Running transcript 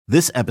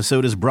This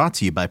episode is brought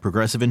to you by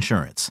Progressive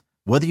Insurance.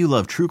 Whether you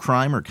love true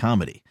crime or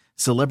comedy,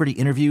 celebrity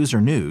interviews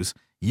or news,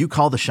 you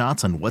call the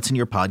shots on what's in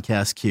your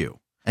podcast queue.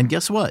 And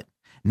guess what?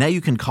 Now you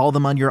can call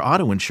them on your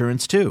auto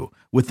insurance too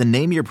with the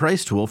Name Your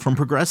Price tool from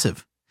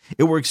Progressive.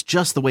 It works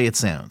just the way it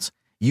sounds.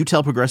 You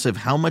tell Progressive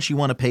how much you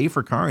want to pay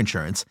for car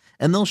insurance,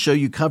 and they'll show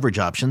you coverage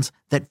options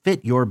that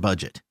fit your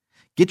budget.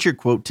 Get your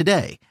quote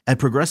today at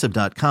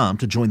Progressive.com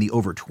to join the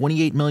over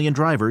 28 million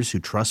drivers who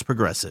trust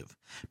Progressive.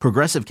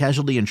 Progressive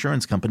Casualty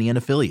Insurance Company and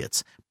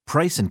Affiliates.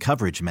 Price and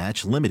coverage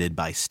match limited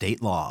by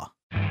state law.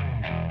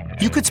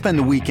 You could spend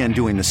the weekend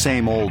doing the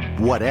same old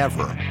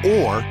whatever,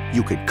 or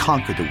you could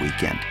conquer the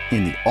weekend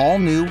in the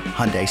all-new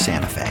Hyundai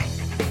Santa Fe.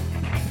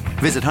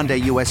 Visit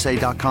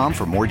HyundaiUSA.com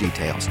for more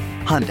details.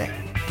 Hyundai,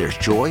 there's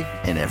joy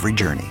in every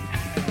journey.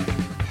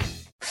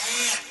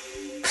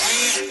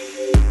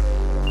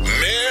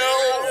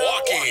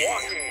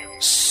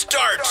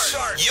 Start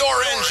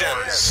your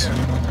engines.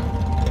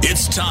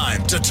 It's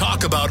time to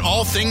talk about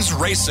all things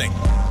racing.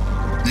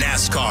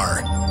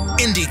 NASCAR,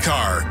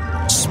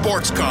 IndyCar,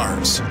 sports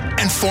cars,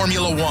 and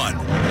Formula One.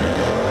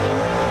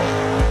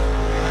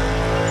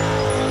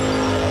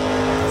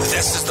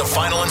 This is the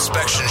Final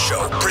Inspection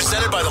Show,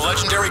 presented by the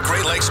legendary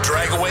Great Lakes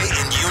Dragaway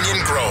in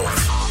Union Grove.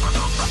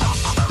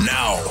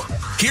 Now,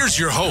 here's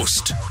your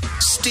host,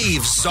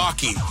 Steve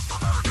Zocchi.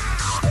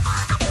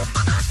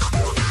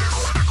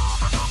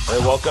 Hey,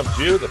 welcome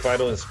to the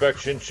Final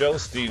Inspection Show.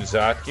 Steve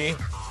Zotke.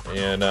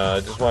 And I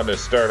just wanted to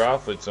start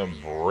off with some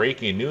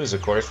breaking news,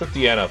 of course, with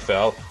the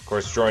NFL. Of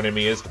course, joining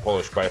me is the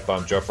Polish pipe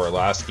bomb, Jeff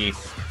Orlowski,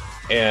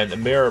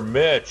 and Mayor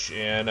Mitch.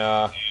 And,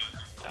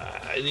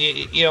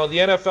 you know, the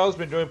NFL's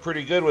been doing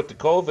pretty good with the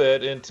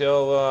COVID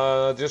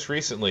until just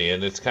recently,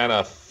 and it's kind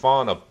of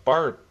fallen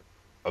apart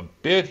a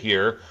bit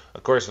here.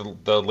 Of course,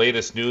 the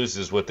latest news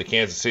is with the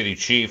Kansas City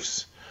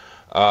Chiefs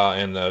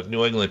and the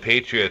New England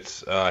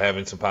Patriots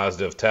having some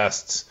positive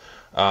tests.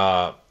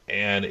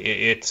 And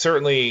it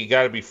certainly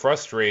got to be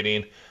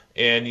frustrating.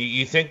 And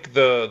you think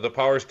the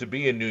powers to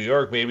be in New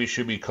York maybe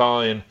should be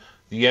calling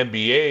the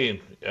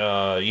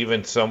NBA,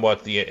 even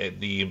somewhat the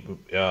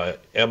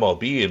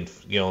MLB, and,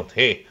 you know,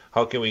 hey,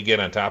 how can we get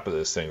on top of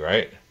this thing,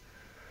 right?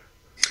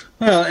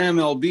 Well,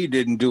 MLB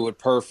didn't do it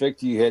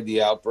perfect. You had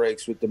the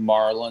outbreaks with the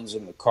Marlins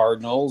and the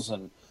Cardinals,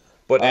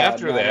 but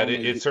after that,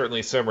 it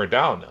certainly simmered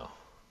down now.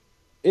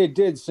 It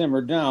did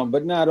simmer down,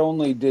 but not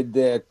only did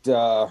that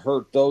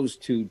hurt those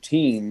two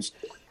teams,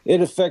 it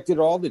affected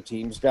all the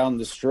teams down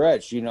the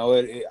stretch. You know,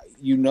 it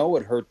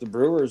hurt the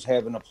Brewers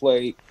having to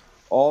play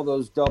all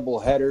those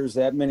double headers,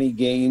 that many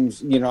games.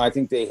 You know, I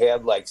think they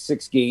had like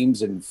 6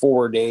 games in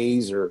 4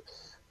 days, or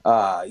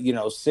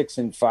 6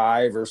 and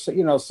 5, or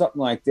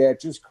something like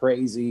that. Just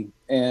crazy,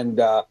 and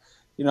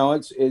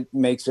it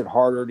makes it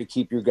harder to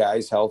keep your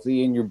guys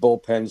healthy and your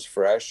bullpens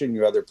fresh and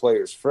your other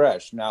players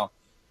fresh. Now,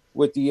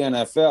 with the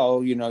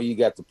NFL, you know, you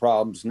got the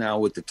problems now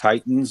with the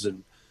Titans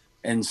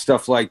and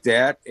stuff like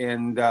that.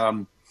 And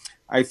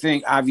I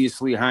think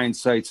obviously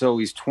hindsight's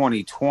always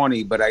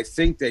 20/20, but I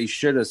think they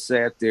should have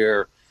sat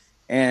there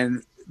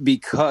and,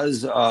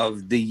 because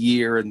of the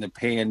year and the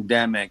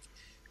pandemic,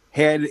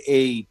 had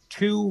a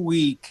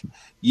 2-week,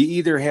 you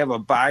either have a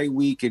bye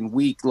week in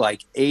week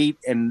like 8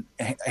 and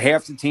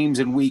half the teams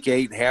in week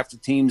 8, half the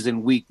teams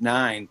in week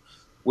 9,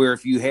 where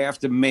if you have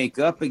to make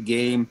up a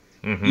game,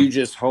 you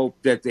just hope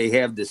that they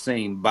have the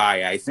same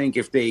bye. I think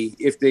if they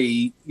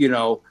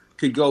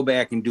could go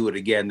back and do it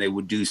again, they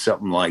would do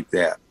something like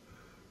that.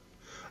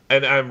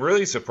 And I'm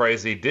really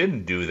surprised they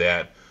didn't do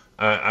that.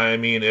 I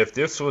mean, if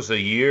this was a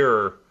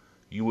year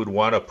you would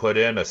want to put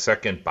in a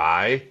second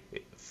bye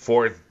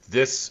for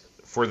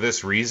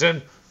this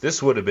reason,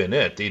 this would have been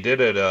it. They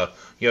did it.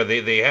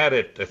 They had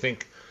it, I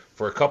think,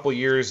 for a couple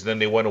years, then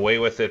they went away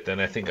with it. Then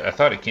I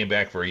thought it came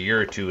back for a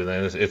year or two, and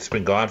then it's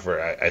been gone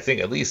for, I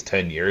think, at least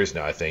 10 years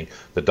now, I think,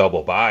 the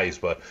double buys.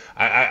 But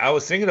I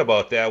was thinking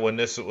about that when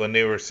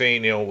they were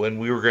saying, when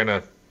we were going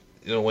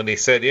to, when they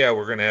said, yeah,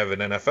 we're going to have an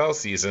NFL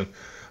season,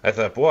 I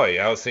thought, boy,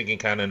 I was thinking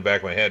kind of in the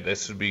back of my head,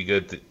 this would be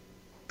good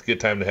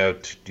time to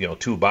have,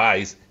 2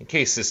 buys in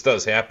case this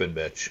does happen,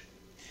 Mitch.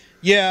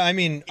 Yeah, I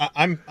mean,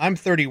 I'm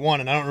 31,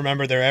 and I don't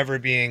remember there ever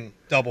being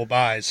double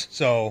buys,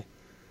 so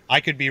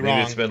I could be wrong.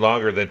 Maybe it's been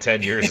longer than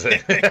 10 years.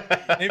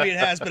 Maybe it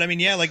has, but I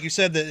mean, yeah, like you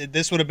said,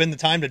 this would have been the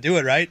time to do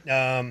it, right?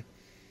 I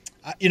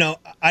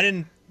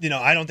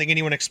don't think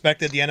anyone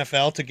expected the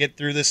NFL to get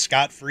through this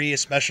scot-free,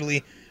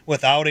 especially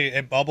without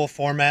a bubble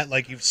format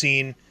like you've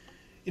seen.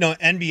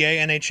 NBA,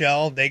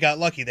 NHL, they got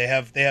lucky. They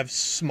have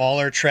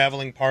smaller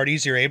traveling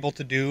parties. You're able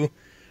to do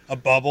a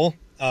bubble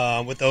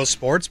with those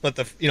sports, but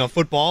the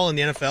football and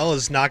the NFL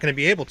is not going to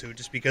be able to,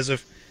 just because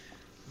of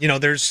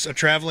there's a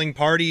traveling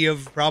party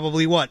of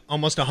probably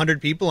almost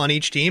 100 people on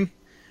each team.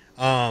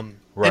 Right.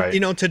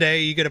 And,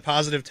 today you get a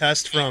positive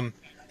test from,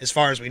 as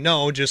far as we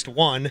know, just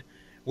one,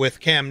 with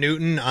Cam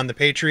Newton on the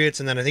Patriots,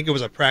 and then I think it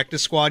was a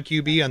practice squad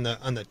QB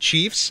on the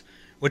Chiefs,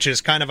 which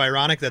is kind of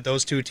ironic that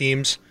those two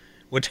teams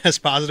would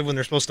test positive when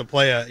they're supposed to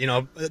play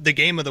the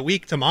game of the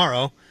week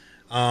tomorrow.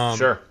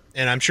 Sure.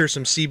 And I'm sure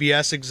some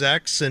CBS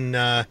execs and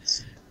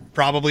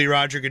probably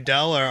Roger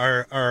Goodell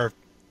are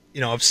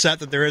upset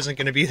that there isn't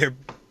going to be their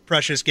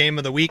precious game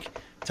of the week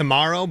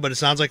tomorrow, but it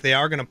sounds like they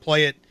are going to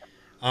play it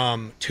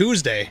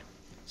Tuesday.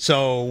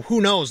 So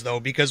who knows though?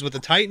 Because with the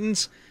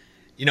Titans,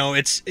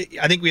 I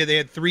think they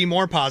had 3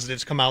 more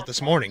positives come out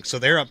this morning, so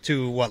they're up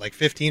to like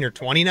 15 or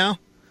 20 now.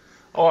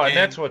 Oh, and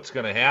that's what's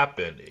going to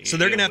happen. So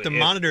they're going to have to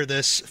monitor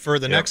this for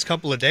the next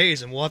couple of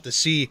days, and we'll have to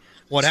see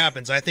what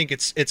happens. I think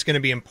it's going to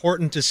be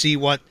important to see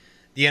what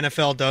the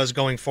NFL does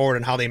going forward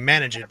and how they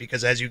manage it,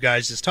 because as you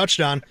guys just touched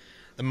on,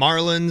 the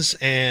Marlins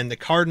and the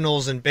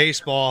Cardinals in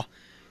baseball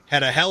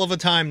had a hell of a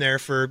time there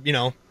for,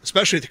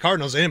 especially the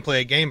Cardinals. They didn't play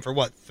a game for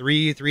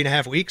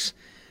 3.5 weeks,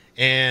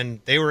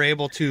 and they were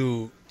able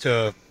to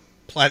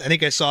play. I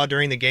think I saw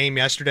during the game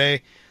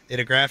yesterday, they had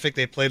a graphic.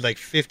 They played like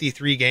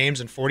 53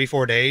 games in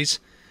 44 days.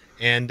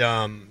 And,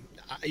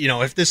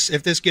 if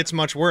this gets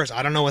much worse,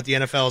 I don't know what the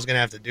NFL is going to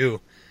have to do.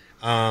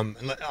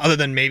 Other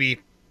than maybe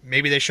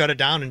they shut it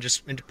down and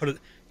just put it,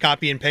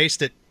 copy and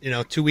paste it,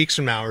 2 weeks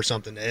from now or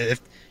something.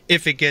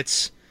 If it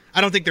gets,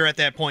 I don't think they're at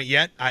that point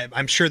yet.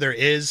 I'm sure there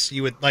is.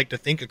 You would like to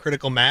think a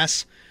critical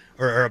mass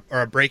or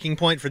a breaking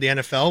point for the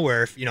NFL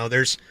where if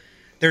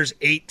there's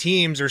 8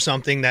 teams or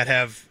something that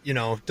have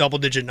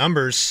double-digit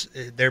numbers,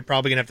 they're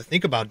probably gonna have to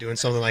think about doing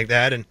something like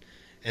that and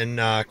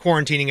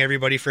quarantining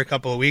everybody for a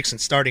couple of weeks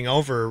and starting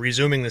over, or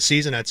resuming the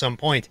season at some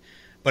point.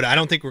 But I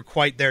don't think we're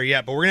quite there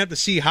yet. But we're gonna have to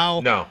see how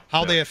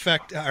they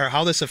affect, or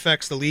how this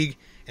affects the league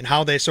and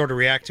how they sort of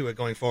react to it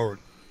going forward.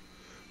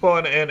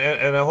 Well, and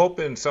I hope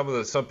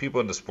some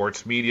people in the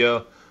sports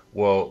media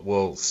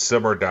will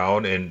simmer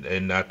down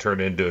and not turn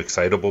into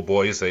excitable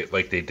boys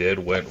like they did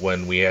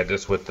when we had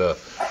this with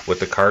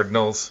the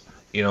Cardinals,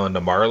 and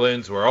the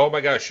Marlins, where, oh my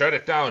gosh, shut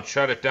it down.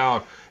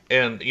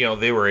 And,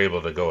 they were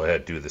able to go ahead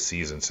and do the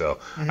season. So,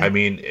 I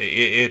mean,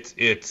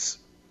 it's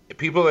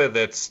people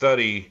that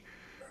study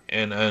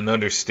and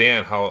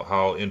understand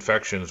how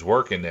infections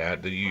work in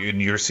that.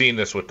 And you're seeing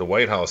this with the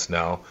White House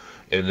now.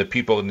 And the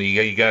people,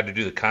 you got to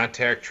do the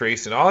contact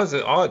tracing. All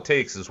it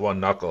takes is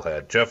one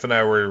knucklehead. Jeff and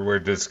I were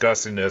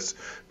discussing this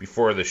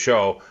before the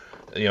show.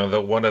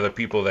 One of the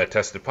people that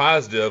tested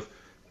positive,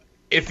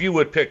 if you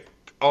would pick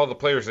all the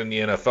players in the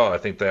NFL, I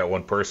think that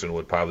one person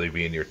would probably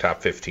be in your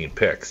top 15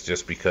 picks,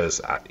 just because,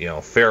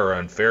 fair or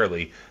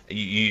unfairly,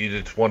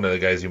 it's one of the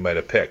guys you might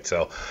have picked.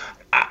 So,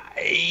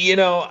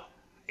 all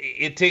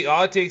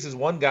it takes is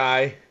one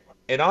guy,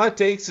 and all it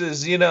takes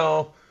is,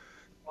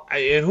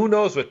 and who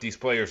knows what these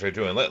players are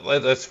doing.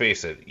 Let's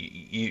face it,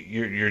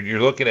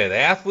 you're looking at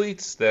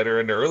athletes that are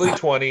in their early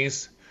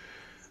 20s,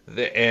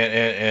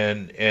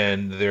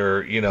 and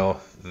they're,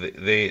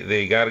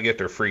 they got to get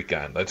their freak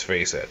on. Let's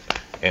face it.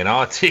 And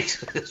all it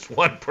takes is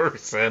one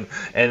person,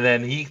 and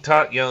then he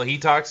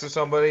talks to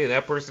somebody, and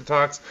that person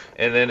talks,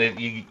 and then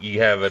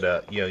you have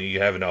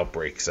an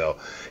outbreak. So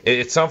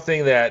it's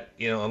something that,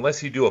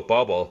 unless you do a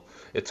bubble,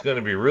 it's going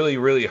to be really,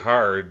 really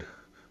hard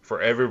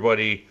for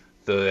everybody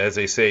to, as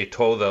they say,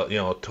 toe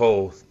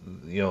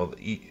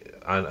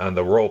on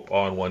the rope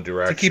on one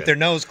direction to keep their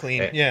nose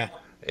clean. Yeah,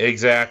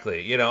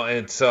 exactly.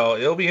 And so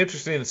it'll be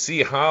interesting to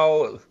see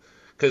how,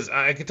 because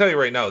I can tell you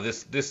right now,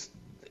 this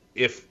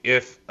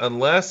if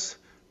unless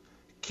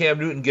Cam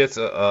Newton gets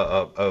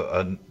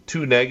a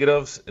 2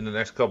 negatives in the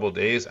next couple of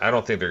days, I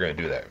don't think they're going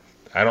to do that.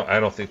 I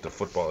don't think the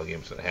football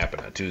game's going to happen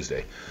on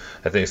Tuesday.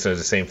 I think it's the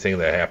same thing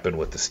that happened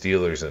with the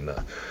Steelers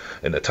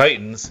and the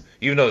Titans.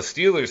 Even though the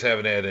Steelers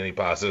haven't had any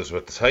positives,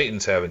 but the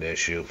Titans have an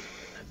issue,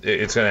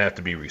 it's going to have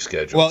to be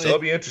rescheduled. Well, so it'll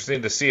be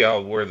interesting to see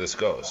where this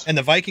goes. And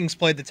the Vikings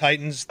played the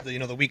Titans,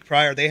 the week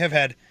prior. They have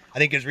had, I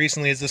think as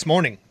recently as this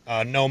morning,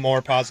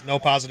 no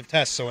positive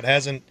tests. So it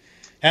hasn't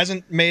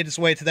made its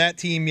way to that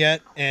team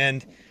yet.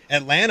 And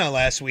Atlanta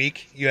last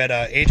week, you had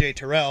A.J.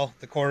 Terrell,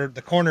 the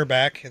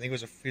cornerback. I think he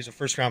was a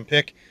first-round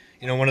pick.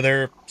 One of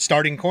their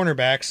starting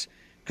cornerbacks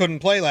couldn't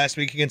play last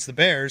week against the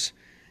Bears,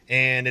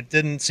 and it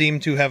didn't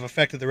seem to have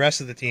affected the rest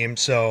of the team.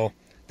 So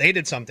they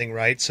did something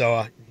right.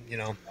 So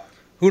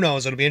who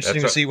knows? It'll be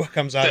interesting to see what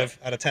comes out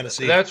of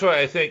Tennessee. That's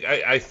why I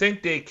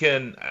think they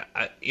can.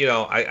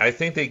 I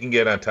think they can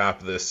get on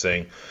top of this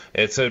thing.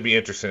 It's going to be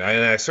interesting,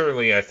 and I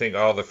think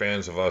all the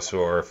fans of us who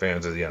are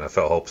fans of the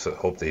NFL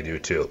hope they do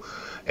too.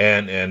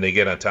 And they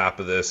get on top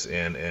of this,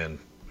 and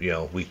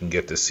we can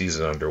get this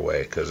season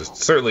underway, because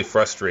it's certainly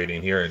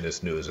frustrating hearing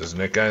this news, isn't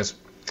it, guys?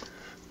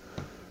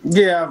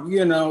 Yeah,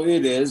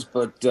 it is,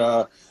 but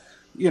I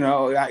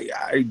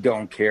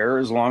don't care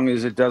as long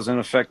as it doesn't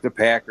affect the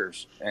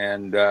Packers,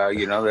 and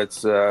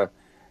that's I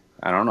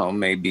don't know,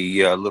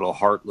 maybe a little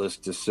heartless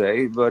to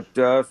say, but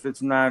if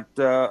it's not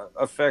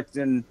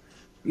affecting.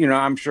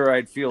 I'm sure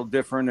I'd feel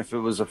different if it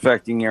was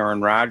affecting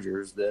Aaron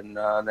Rodgers than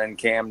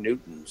Cam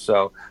Newton.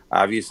 So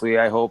obviously,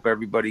 I hope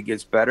everybody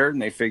gets better and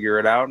they figure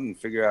it out and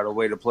figure out a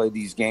way to play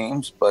these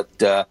games.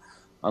 But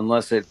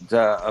unless it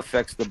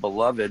affects the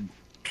beloved,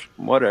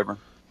 whatever.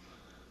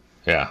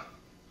 Yeah.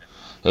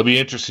 It'll be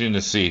interesting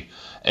to see.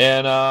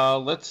 And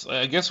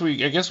I guess we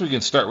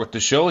can start with the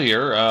show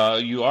here.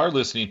 You are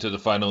listening to the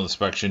Final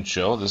Inspection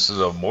Show. This is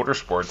a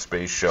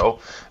motorsports-based show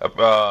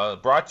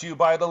brought to you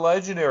by the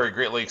legendary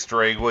Great Lakes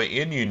Dragway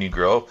in Union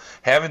Grove.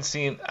 I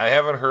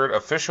haven't heard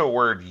official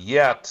word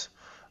yet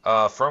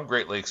from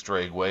Great Lakes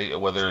Dragway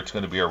whether it's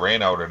going to be a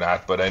rain out or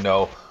not. But I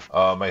know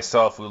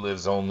myself, who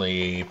lives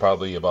only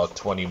probably about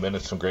 20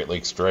 minutes from Great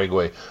Lakes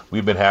Dragway,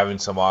 we've been having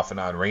some off and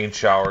on rain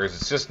showers.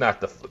 It's just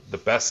not the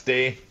best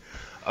day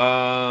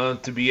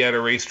to be at a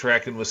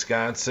racetrack in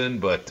Wisconsin,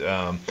 but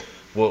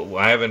well,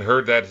 I haven't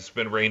heard that it's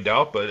been rained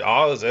out. But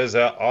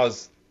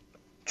Oz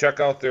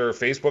check out their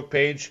Facebook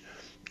page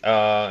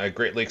at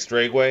Great Lakes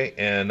Dragway,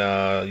 and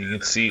you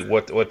can see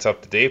what's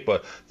up to date.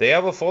 But they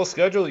have a full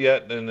schedule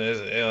yet, and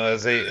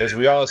as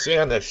we all say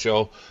on that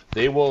show,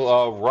 they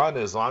will run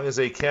as long as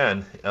they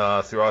can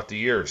throughout the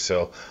year.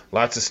 So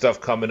lots of stuff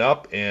coming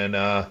up,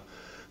 and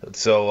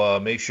so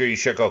make sure you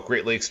check out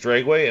Great Lakes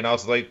Dragway, and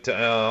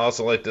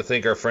also like to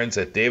thank our friends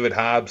at David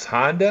Hobbs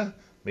Honda.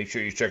 Make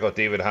sure you check out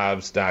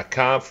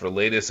davidhobbs.com for the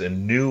latest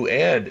and new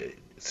and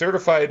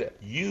certified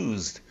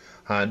used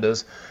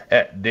Hondas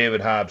at David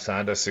Hobbs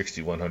Honda,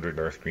 6100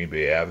 North Green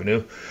Bay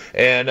Avenue.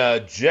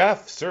 And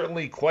Jeff,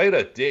 certainly quite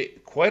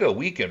a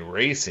week in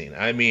racing.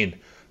 I mean,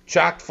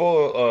 chock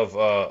full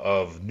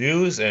of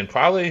news, and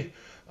probably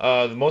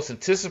the most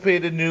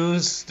anticipated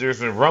news. There's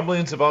been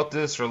rumblings about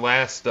this for the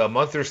last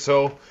month or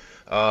so.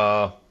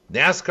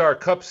 NASCAR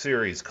Cup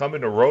Series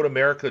coming to Road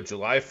America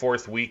July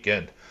 4th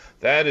weekend.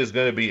 That is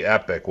going to be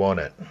epic, won't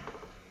it?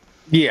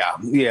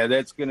 Yeah,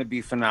 that's going to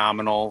be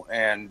phenomenal.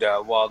 And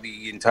while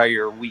the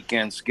entire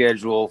weekend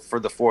schedule for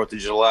the 4th of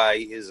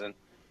July isn't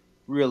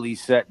really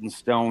set in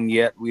stone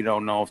yet, we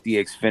don't know if the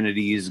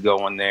Xfinity is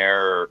going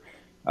there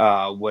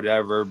or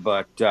whatever,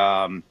 but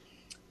the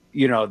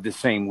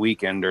same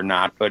weekend or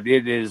not. But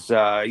it is,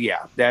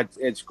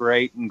 it's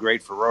great, and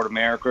great for Road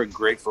America, and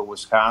great for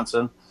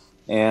Wisconsin.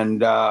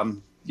 And,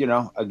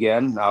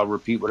 again, I'll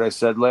repeat what I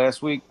said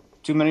last week,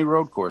 too many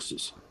road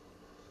courses.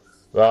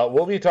 Well,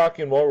 we'll be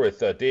talking more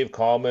with Dave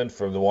Kallman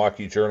from the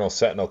Milwaukee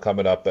Journal-Sentinel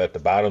coming up at the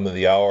bottom of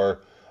the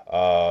hour.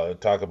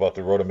 Talk about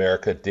the Road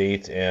America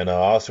date, and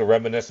also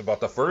reminisce about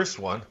the first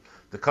one.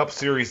 The Cup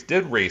Series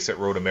did race at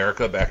Road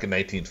America back in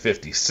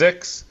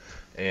 1956.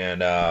 And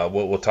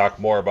we'll talk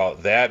more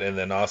about that, and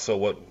then also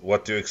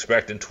what to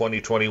expect in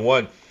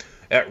 2021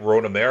 at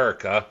Road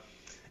America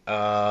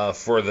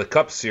for the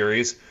Cup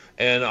Series.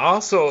 And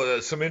also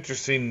some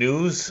interesting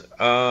news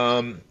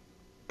coming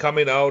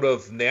out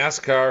of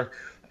NASCAR.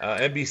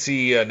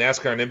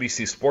 NASCAR and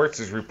NBC Sports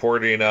is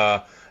reporting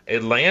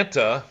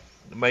Atlanta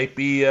might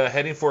be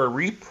heading for a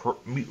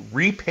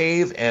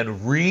repave and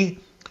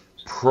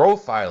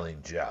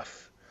reprofiling,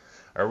 Jeff.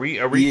 Are we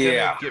going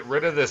to get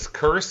rid of this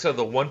curse of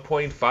the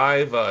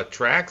 1.5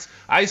 tracks?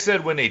 I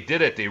said when they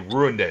did it, they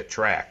ruined that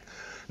track.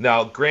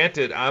 Now,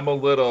 granted, I'm a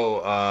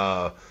little,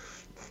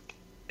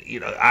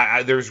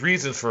 there's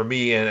reasons for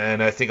me,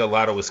 and I think a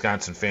lot of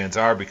Wisconsin fans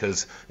are,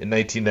 because in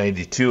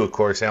 1992, of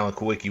course, Alan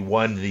Kulwicki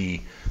won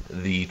the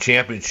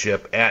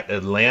championship at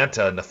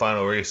Atlanta in the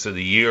final race of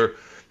the year.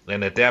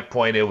 And at that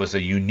point, it was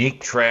a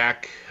unique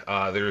track.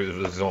 There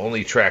was the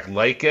only track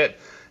like it.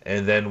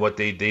 And then what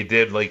they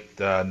did, like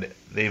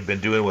they've been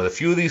doing with a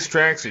few of these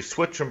tracks, they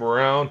switch them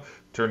around,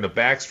 turn the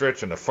back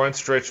stretch and the front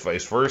stretch,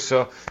 vice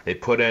versa. They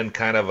put in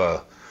kind of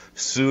a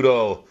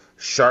pseudo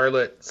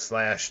Charlotte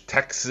 /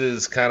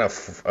 Texas kind of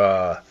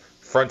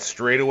front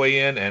straightaway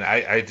in, and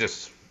I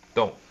just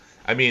don't.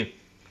 I mean,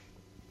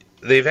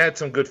 they've had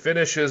some good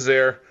finishes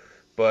there,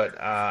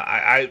 but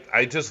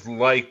I just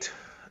liked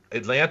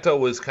Atlanta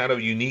was kind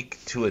of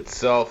unique to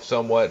itself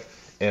somewhat.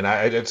 And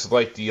I just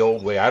like the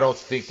old way. I don't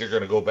think they're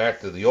going to go back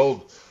to the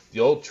old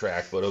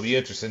track, but it'll be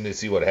interesting to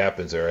see what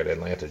happens there at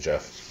Atlanta,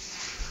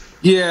 Jeff.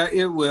 Yeah,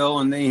 it will,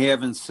 and they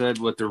haven't said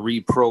what the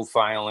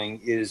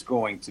reprofiling is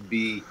going to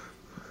be,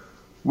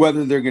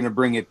 whether they're going to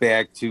bring it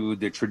back to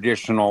the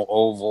traditional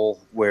oval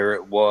where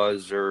it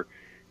was, or,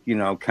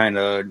 kind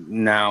of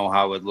now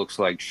how it looks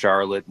like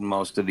Charlotte and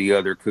most of the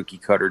other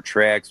cookie-cutter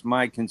tracks.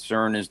 My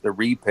concern is the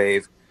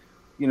repave.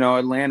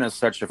 Atlanta is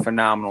such a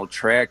phenomenal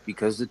track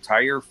because the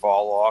tire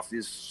fall off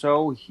is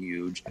so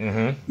huge.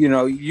 Mm-hmm.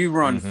 You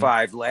run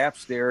 5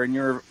 laps there and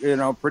you're,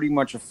 pretty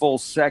much a full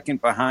second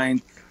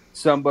behind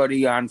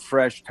somebody on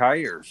fresh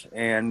tires.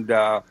 And,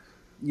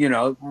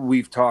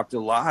 we've talked a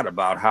lot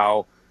about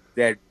how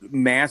that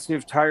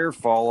massive tire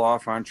fall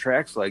off on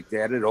tracks like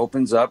that, it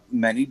opens up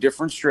many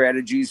different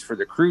strategies for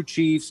the crew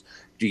chiefs.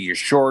 Do you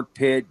short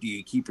pit? Do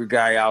you keep your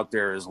guy out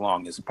there as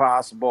long as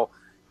possible?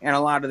 And a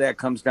lot of that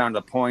comes down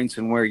to points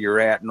and where you're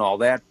at and all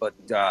that. But,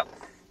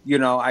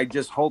 I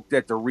just hope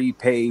that the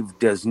repave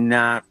does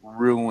not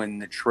ruin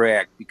the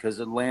track,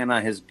 because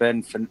Atlanta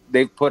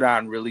they've put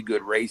on really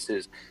good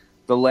races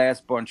the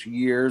last bunch of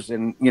years.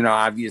 And,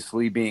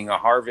 obviously being a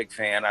Harvick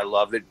fan, I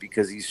love it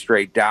because he's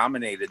straight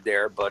dominated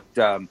there. But,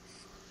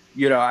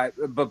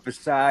 but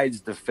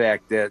besides the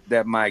fact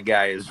that my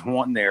guy has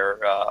won there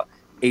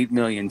 8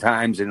 million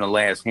times in the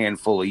last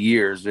handful of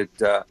years,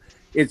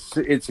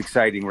 it's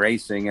exciting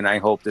racing, and I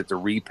hope that the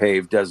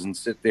repave doesn't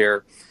sit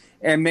there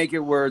and make it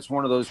where it's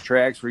one of those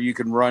tracks where you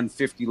can run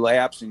 50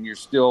 laps and you're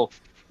still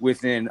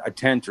within a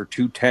tenth or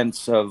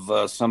 2/10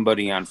 of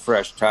somebody on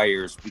fresh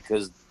tires,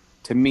 because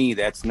to me,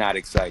 that's not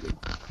exciting.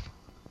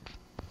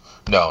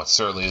 No, it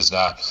certainly is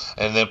not.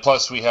 And then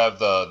plus we have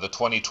the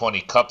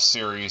 2020 Cup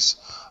Series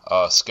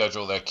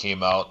schedule that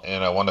came out,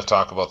 and I want to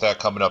talk about that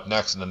coming up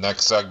next in the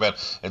next segment.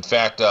 In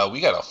fact,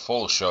 we got a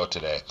full show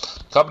today.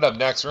 Coming up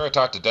next, we're going to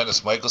talk to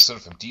Dennis Michelson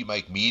from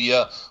D-Mike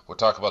Media. We'll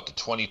talk about the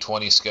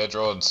 2020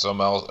 schedule and some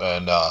else,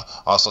 and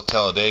also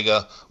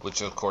Talladega,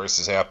 which of course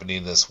is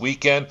happening this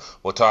weekend.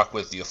 We'll talk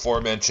with the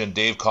aforementioned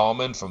Dave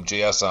Kallman from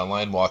JS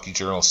Online, Milwaukee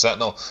Journal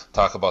Sentinel.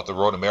 Talk about the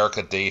Road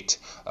America date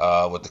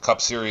with the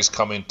Cup Series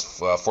coming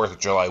 4th of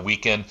July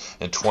weekend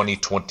in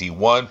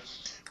 2021.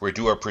 We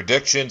do our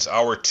predictions.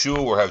 Hour 2,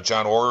 we'll have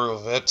John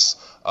Orovitz,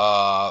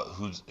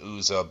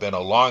 who's been a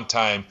long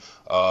time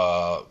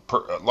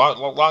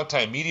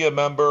media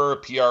member,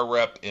 PR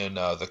rep in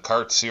the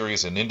kart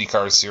series and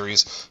IndyCar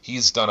series.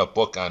 He's done a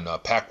book on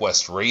Pac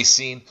West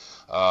Racing.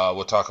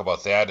 We'll talk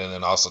about that, and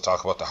then also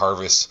talk about the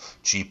Harvest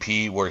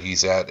GP where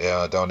he's at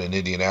down in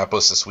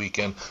Indianapolis this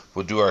weekend.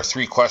 We'll do our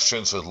 3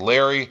 questions with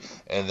Larry,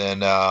 and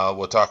then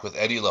we'll talk with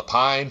Eddie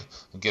Lapine.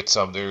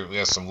 We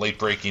have some late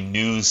breaking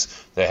news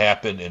that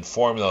happened in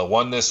Formula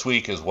One this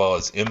week, as well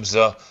as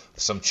IMSA.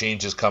 Some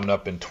changes coming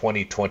up in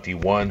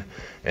 2021,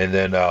 and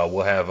then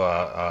we'll have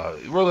a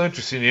really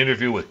interesting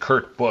interview with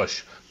Kurt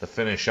Busch to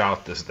finish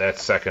out that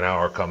second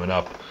hour coming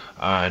up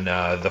on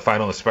the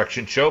Final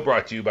Inspection Show,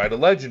 brought to you by the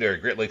legendary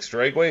Great Lakes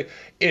Dragway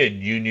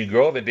in Union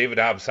Grove. And David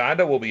Hobbs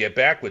Honda will be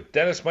back with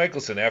Dennis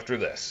Michelson after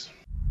this.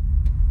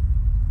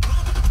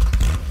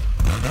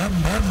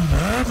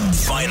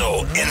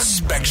 Final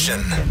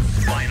Inspection.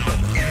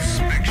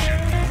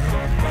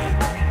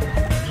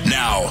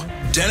 Now,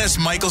 Dennis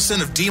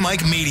Michelson of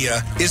D-Mike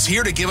Media is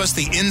here to give us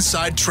the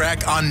inside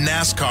track on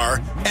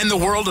NASCAR and the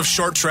world of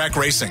short track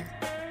racing.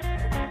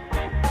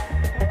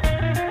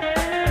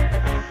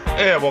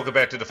 And welcome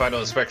back to the Final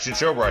Inspection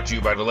Show, brought to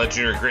you by the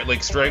legendary Great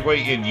Lakes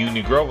Dragway in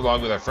Union Grove,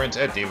 along with our friends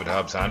at David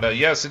Hobbs Honda.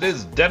 Yes, it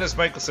is Dennis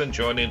Michelson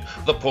joining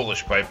the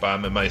Polish Pipe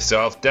Bomb and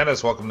myself.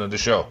 Dennis, welcome to the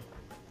show.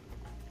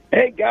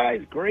 Hey,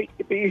 guys. Great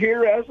to be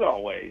here, as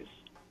always.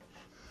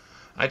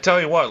 I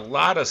tell you what, a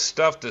lot of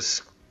stuff,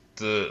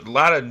 a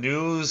lot of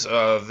news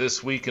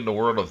this week in the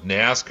world of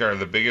NASCAR.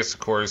 The biggest, of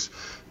course,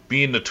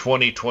 being the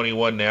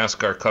 2021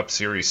 NASCAR Cup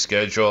Series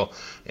schedule.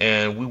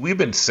 And we've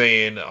been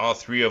saying, all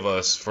three of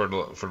us, for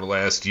the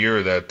last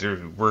year, that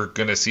we're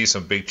going to see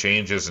some big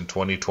changes in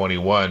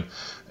 2021.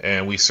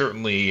 And we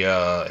certainly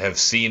have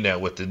seen that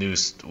with the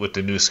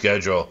new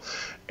schedule.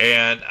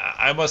 And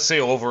I must say,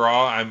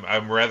 overall,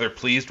 I'm rather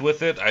pleased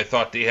with it. I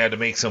thought they had to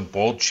make some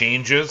bold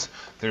changes.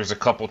 There's a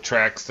couple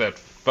tracks that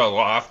fell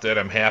off that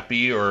I'm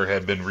happy or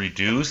have been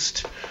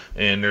reduced,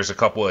 and there's a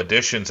couple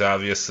additions,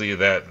 obviously,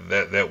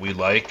 that we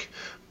like.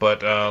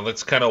 But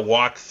let's kind of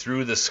walk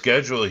through the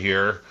schedule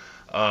here.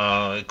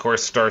 Of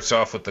course, starts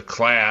off with the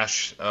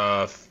Clash,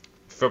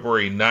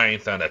 February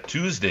 9th on a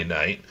Tuesday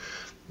night.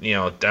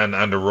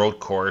 On the road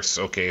course.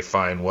 Okay,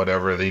 fine,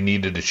 whatever. They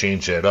needed to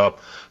change that up.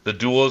 The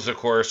Duels, of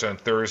course, on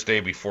Thursday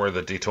before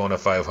the Daytona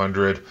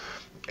 500.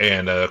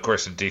 And, of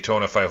course, the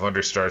Daytona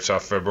 500 starts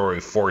off February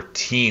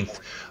 14th.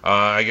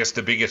 I guess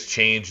the biggest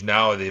change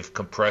now, they've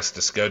compressed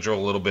the schedule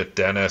a little bit,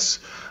 Dennis,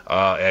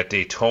 at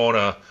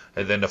Daytona.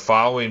 And then the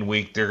following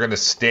week, they're going to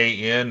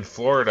stay in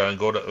Florida and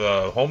go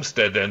to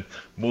Homestead, and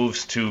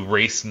moves to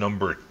race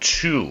number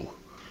 2.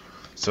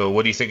 So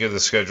what do you think of the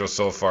schedule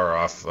so far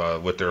off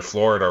with their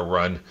Florida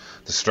run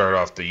to start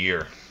off the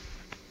year?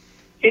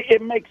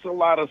 It makes a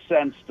lot of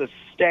sense to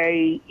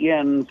stay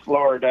in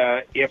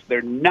Florida if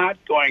they're not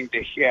going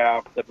to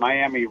have the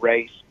Miami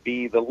race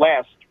be the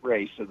last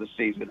race of the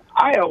season.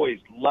 I always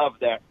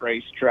loved that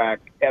racetrack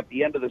at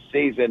the end of the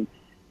season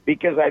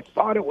because I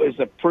thought it was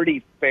a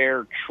pretty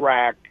fair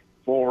track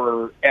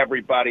for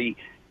everybody.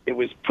 It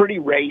was pretty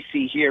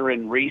racy here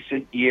in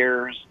recent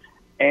years.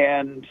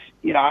 And,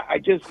 I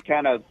just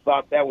kind of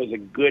thought that was a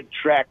good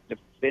track to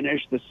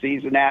finish the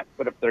season at.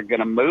 But if they're going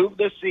to move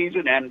the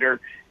season ender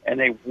and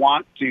they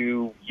want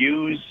to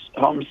use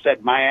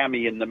Homestead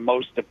Miami in the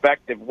most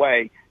effective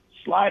way,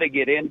 sliding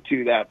it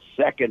into that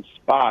second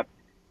spot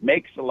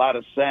makes a lot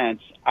of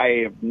sense.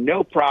 I have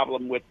no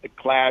problem with the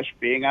Clash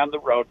being on the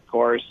road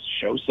course,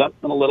 show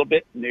something a little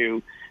bit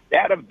new.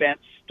 That event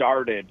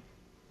started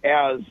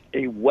as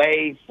a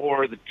way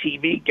for the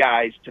TV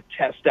guys to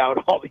test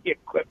out all the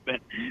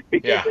equipment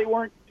because they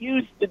weren't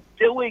used to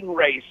doing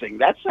racing.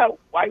 That's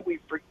why we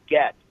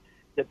forget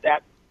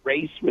that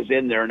race was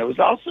in there. And it was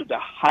also to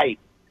hype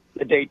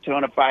the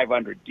Daytona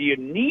 500. Do you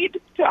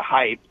need to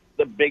hype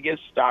the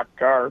biggest stock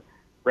car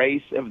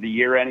race of the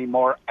year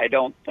anymore? I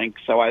don't think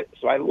so.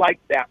 I like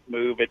that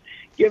move. It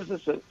gives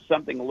us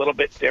something a little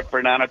bit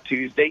different on a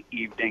Tuesday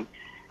evening.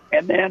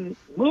 And then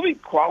moving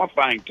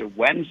qualifying to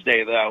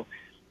Wednesday, though,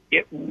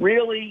 it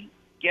really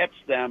gets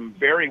them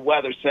very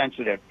weather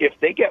sensitive. If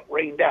they get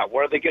rained out,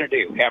 what are they going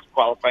to do? Have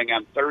qualifying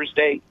on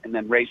Thursday and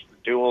then race the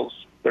Duels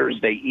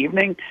Thursday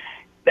evening?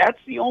 That's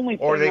the only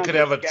thing. Or they on could the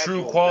have a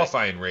schedule true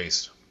qualifying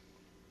race.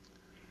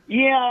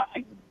 Yeah,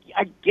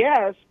 I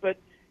guess, but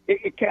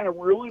it kind of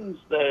ruins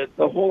the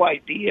whole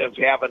idea of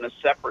having a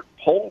separate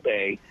pole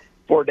day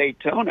for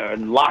Daytona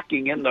and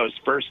locking in those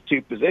first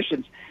two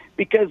positions,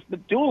 because the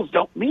duels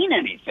don't mean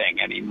anything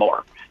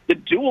anymore. The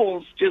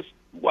duels just,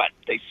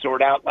 they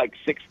sort out like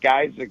 6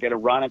 guys that are going to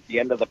run at the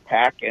end of the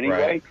pack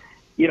anyway.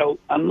 Right.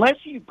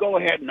 Unless you go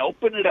ahead and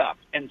open it up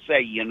and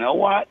say, you know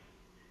what,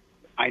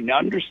 I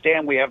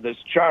understand we have this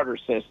charter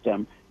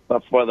system,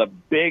 but for the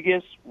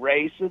biggest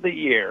race of the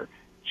year,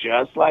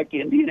 just like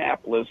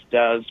Indianapolis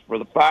does for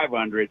the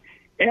 500,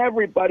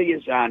 everybody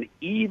is on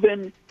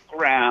even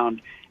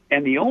ground,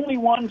 and the only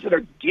ones that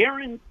are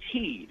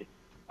guaranteed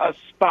a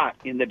spot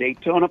in the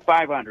Daytona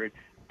 500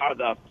 are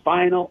the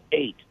final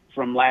 8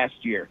 from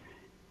last year.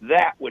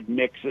 That would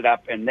mix it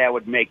up, and that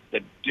would make the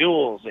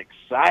duels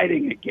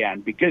exciting again,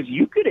 because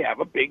you could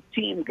have a big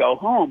team go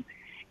home.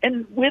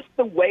 And with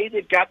the way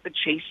they've got the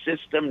chase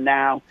system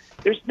now,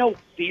 there's no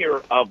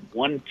fear of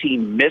one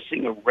team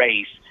missing a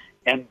race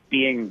and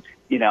being,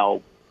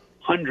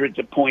 hundreds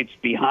of points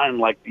behind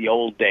like the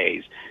old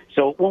days.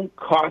 So it won't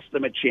cost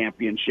them a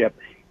championship.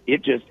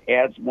 It just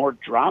adds more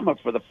drama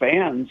for the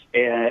fans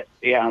and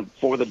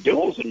for the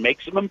duels, and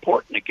makes them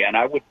important again.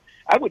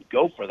 I would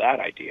go for that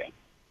idea.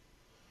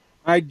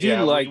 I do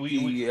like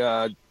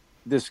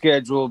the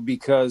schedule,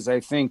 because I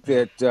think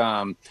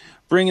that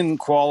bringing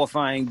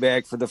qualifying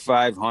back for the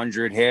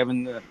 500,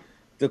 having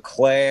the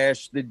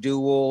clash, the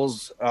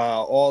duels,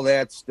 all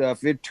that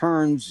stuff, it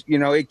turns,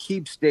 it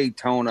keeps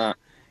Daytona,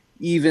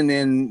 even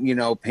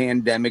in,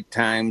 pandemic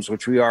times,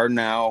 which we are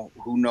now,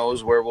 who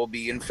knows where we'll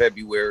be in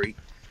February.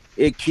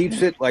 It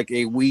keeps it like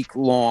a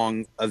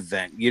week-long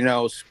event,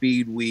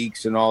 speed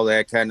weeks and all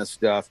that kind of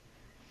stuff.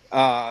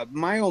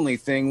 My only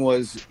thing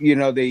was,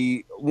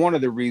 one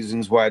of the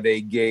reasons why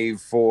they gave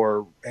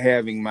for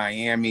having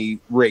Miami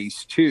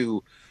race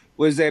too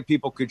was that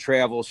people could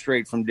travel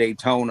straight from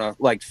Daytona,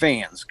 like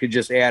fans could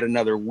just add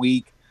another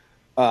week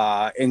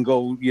and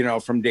go,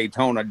 from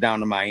Daytona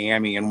down to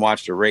Miami and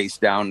watch the race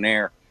down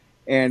there.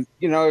 And,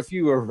 if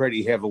you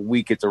already have a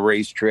week at the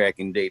racetrack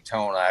in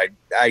Daytona,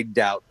 I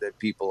doubt that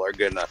people are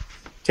going to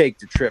take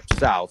the trip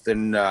south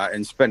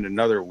and spend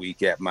another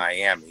week at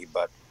Miami.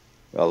 But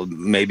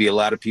maybe a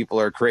lot of people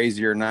are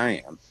crazier than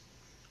I am.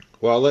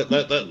 Well,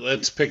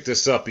 let's pick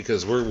this up,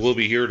 because we'll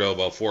be here till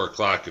about 4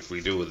 o'clock if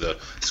we do with a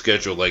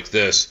schedule like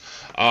this.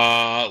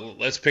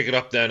 Let's pick it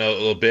up then a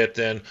little bit.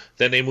 Then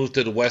they move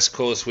to the West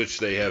Coast, which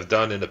they have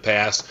done in the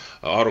past.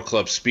 Auto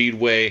Club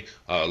Speedway,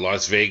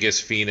 Las Vegas,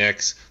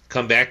 Phoenix.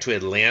 Come back to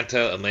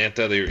Atlanta.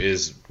 There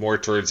is more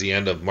towards the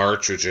end of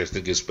March, which I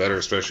think is better,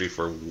 especially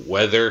for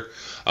weather.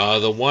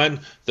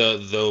 One of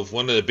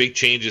the big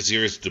changes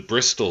here is the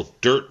Bristol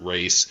Dirt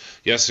Race.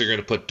 Yes, they're going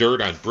to put dirt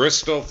on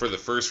Bristol for the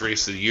first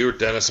race of the year.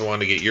 Dennis, I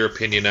want to get your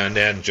opinion on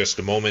that in just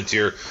a moment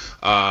here.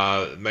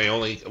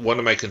 One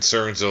of my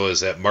concerns though is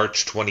that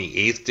March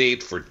 28th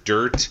date for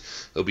dirt.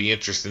 It'll be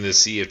interesting to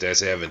see if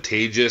that's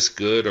advantageous,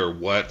 good, or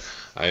what.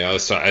 I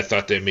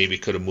thought they maybe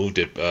could have moved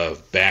it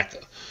back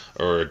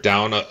or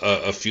down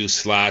a few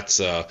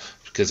slots,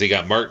 because they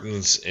got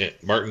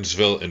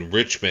Martinsville and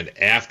Richmond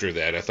after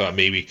that. I thought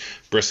maybe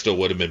Bristol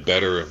would have been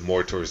better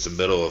more towards the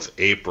middle of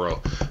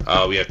April.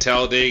 We have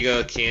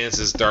Talladega,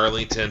 Kansas,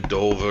 Darlington,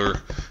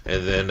 Dover,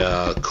 and then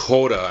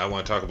COTA. I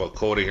want to talk about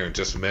COTA here in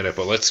just a minute,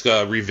 but let's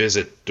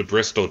revisit the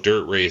Bristol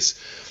Dirt Race.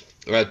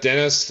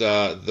 Dennis,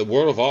 the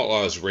World of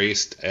Outlaws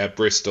raced at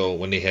Bristol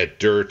when they had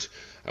dirt,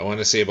 I want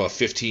to say about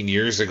 15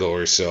 years ago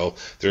or so.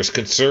 There's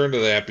concern to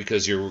that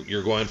because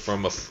you're going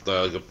from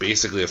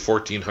basically a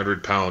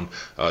 1,400-pound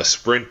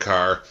sprint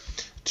car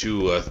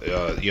to a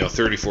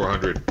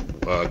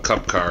 3,400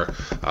 cup car,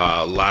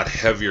 a lot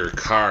heavier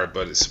car.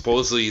 But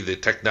supposedly the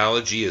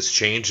technology has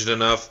changed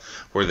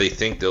enough where they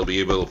think they'll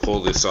be able to pull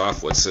this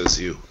off. What says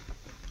you?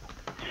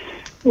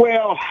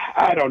 Well,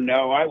 I don't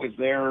know. I was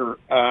there.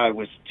 It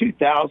was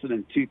 2000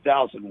 and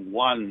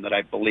 2001 that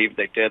I believe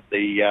they did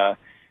the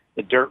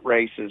dirt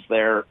races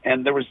there,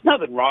 and there was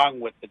nothing wrong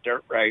with the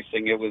dirt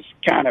racing. It was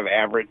kind of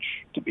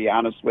average, to be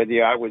honest with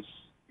you. I was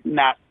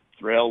not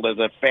thrilled as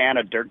a fan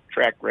of dirt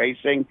track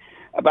racing.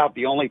 About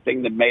the only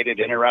thing that made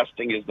it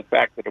interesting is the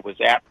fact that it was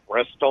at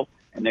Bristol,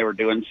 and they were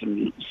doing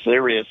some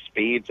serious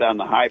speeds on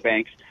the high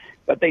banks,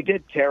 but they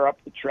did tear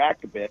up the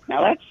track a bit.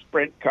 Now, that's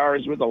sprint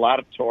cars with a lot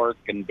of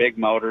torque and big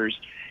motors.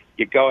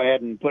 You go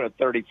ahead and put a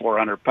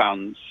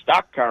 3,400-pound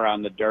stock car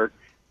on the dirt.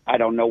 I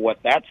don't know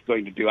what that's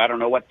going to do. I don't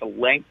know what the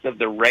length of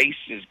the race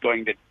is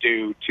going to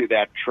do to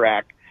that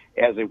track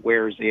as it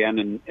wears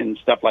in and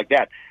stuff like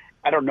that.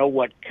 I don't know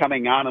what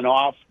coming on and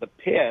off the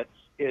pits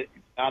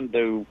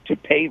to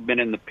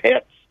pavement in the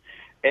pits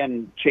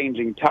and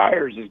changing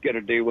tires is going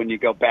to do when you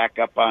go back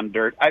up on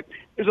dirt.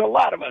 There's a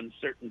lot of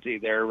uncertainty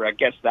there. I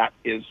guess that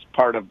is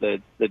part of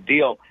the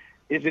deal.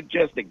 Is it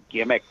just a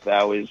gimmick,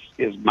 though, is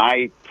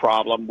my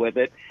problem with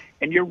it.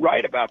 And you're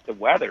right about the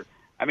weather.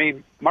 I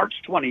mean, March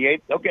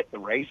 28th, they'll get the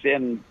race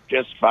in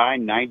just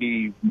fine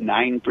 99%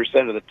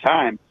 of the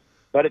time,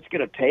 but it's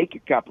going to take a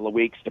couple of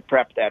weeks to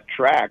prep that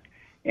track.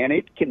 and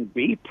it can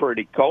be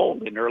pretty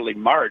cold in early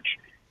March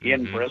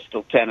in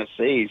Bristol,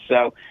 Tennessee.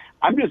 So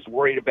I'm just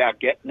worried about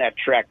getting that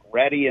track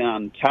ready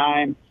on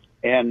time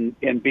and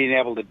being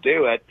able to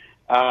do it.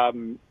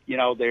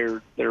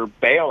 Their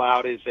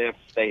bailout is if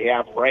they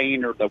have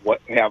rain or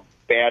have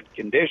bad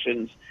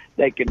conditions,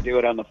 they can do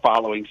it on the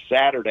following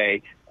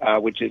Saturday,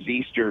 which is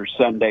Easter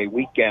Sunday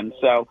weekend.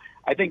 So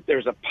I think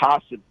there's a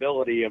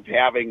possibility of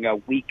having a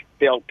week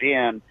built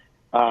in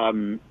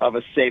of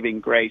a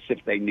saving grace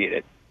if they need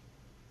it.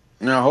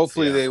 Now,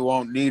 hopefully they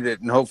won't need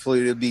it, and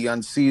hopefully it'll be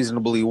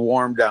unseasonably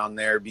warm down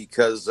there,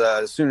 because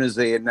as soon as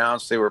they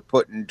announced they were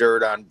putting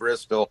dirt on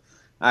Bristol,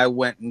 I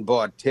went and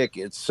bought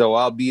tickets, so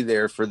I'll be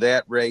there for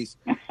that race.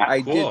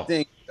 I did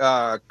think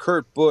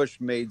Kurt Busch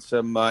made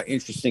some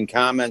interesting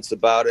comments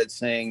about it,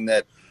 saying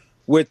that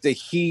with the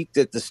heat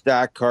that the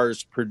stock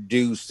cars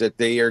produce, that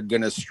they are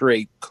going to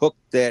straight cook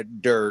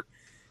that dirt.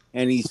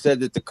 And he said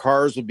that the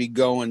cars will be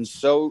going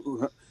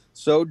so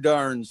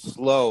darn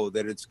slow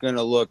that it's going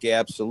to look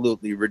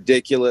absolutely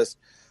ridiculous.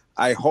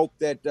 I hope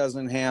that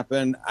doesn't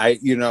happen.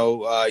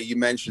 You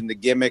mentioned the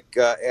gimmick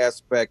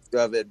aspect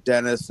of it,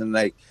 Dennis, and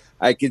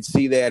I could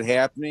see that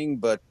happening,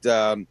 but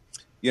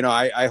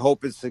I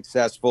hope it's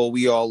successful.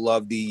 We all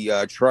love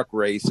the truck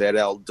race at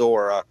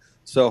Eldora.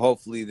 So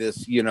hopefully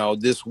this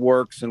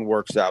works and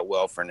works out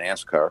well for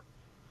NASCAR.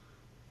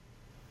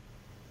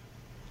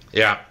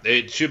 Yeah,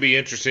 it should be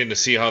interesting to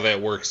see how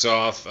that works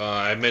off.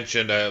 I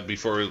mentioned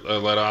before we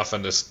let off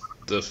on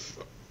the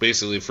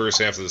basically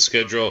first half of the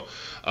schedule.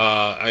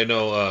 I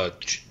know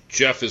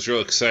Jeff is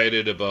real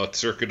excited about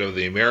Circuit of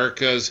the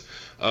Americas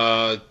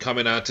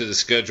coming onto the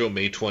schedule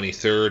May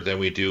 23rd. Then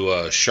we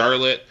do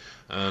Charlotte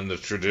on the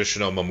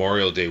traditional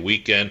Memorial Day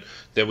weekend.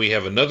 Then we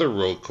have another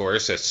road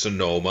course at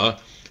Sonoma.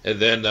 And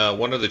then a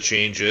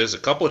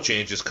couple of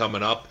changes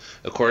coming up,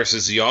 of course,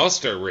 is the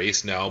All-Star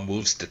race now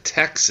moves to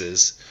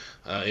Texas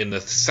in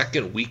the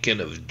second weekend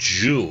of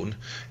June.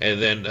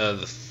 And then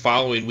the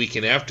following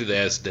weekend after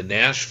that is the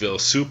Nashville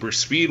Super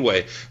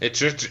Speedway. It's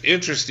just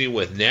interesting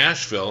with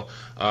Nashville.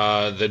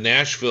 The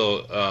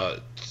Nashville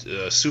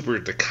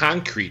the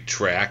concrete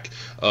track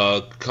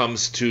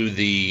comes to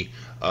the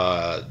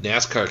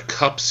NASCAR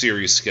Cup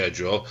Series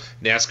schedule.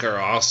 NASCAR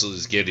also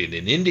is getting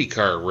an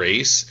IndyCar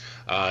race,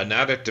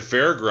 not at the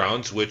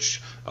fairgrounds,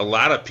 which a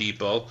lot of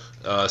people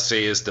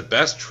say is the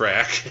best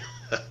track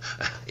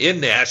in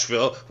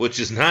Nashville, which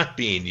is not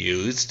being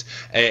used,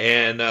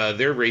 and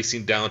they're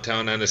racing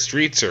downtown on a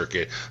street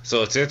circuit.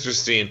 So it's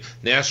interesting.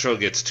 Nashville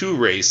gets two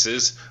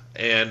races,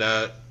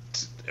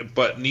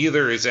 but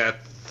neither is at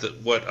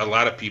what a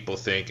lot of people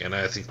think, and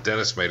I think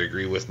Dennis might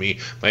agree with me,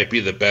 might be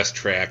the best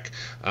track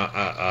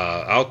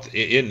out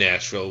in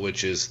Nashville,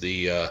 which is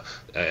the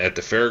at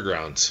the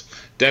fairgrounds.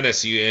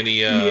 Dennis,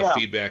 any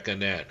feedback on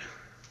that?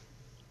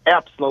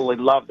 Absolutely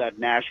love that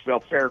Nashville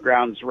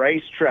Fairgrounds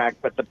racetrack,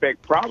 but the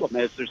big problem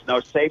is there's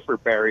no safer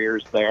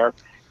barriers there,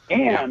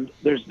 and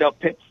there's no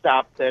pit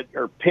stalls that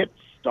or pit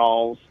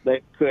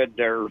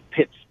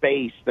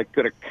space that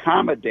could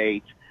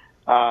accommodate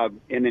an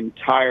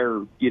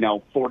entire,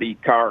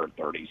 40-car,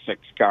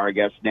 36-car, I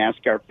guess,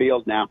 NASCAR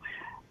field now.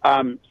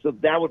 So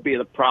that would be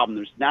the problem.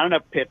 There's not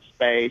enough pit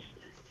space.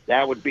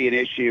 That would be an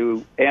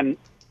issue. And,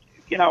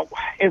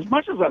 as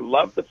much as I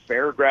love the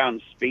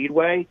Fairgrounds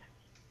Speedway,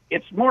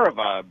 it's more of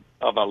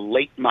a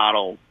late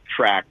model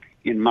track,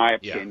 in my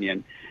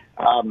opinion.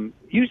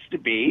 Used to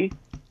be,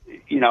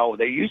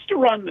 they used to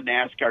run the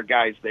NASCAR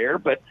guys there,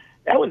 but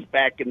that was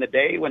back in the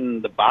day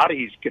when the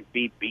bodies could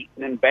be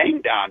beaten and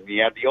banged on.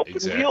 You had the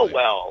open wheel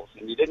wells,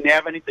 and you didn't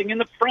have anything in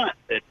the front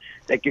that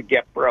they could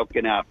get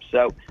broken up.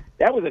 So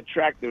that was a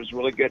track that was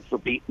really good for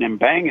beating and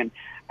banging.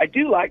 I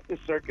do like the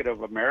Circuit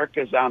of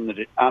Americas on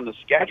the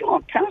schedule.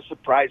 I'm kind of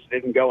surprised it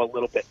didn't go a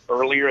little bit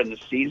earlier in the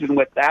season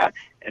with that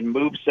and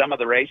move some of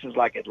the races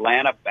like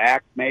Atlanta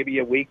back maybe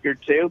a week or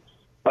two.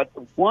 But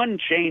the one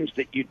change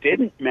that you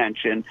didn't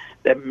mention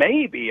that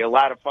maybe a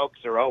lot of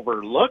folks are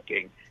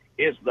overlooking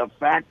is the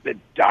fact that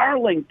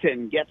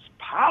Darlington gets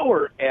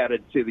power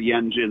added to the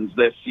engines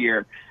this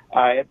year.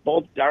 At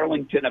both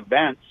Darlington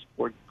events,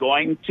 we're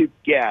going to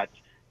get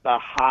the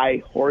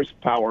high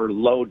horsepower,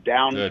 low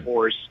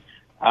downforce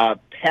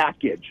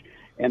package,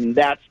 and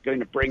that's going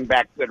to bring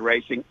back good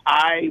racing.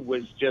 I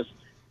was just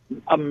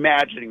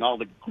imagining all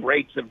the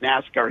greats of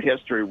NASCAR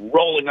history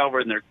rolling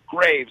over in their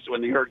graves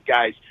when they heard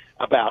guys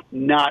about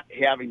not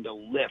having to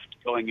lift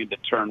going into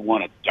turn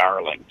one at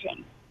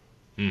Darlington.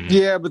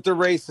 Yeah, but the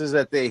races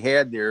that they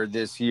had there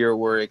this year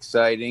were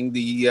exciting.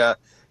 The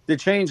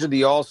change of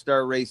the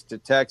All-Star race to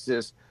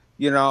Texas,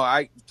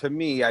 I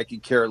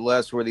could care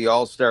less where the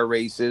All-Star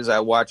race is. I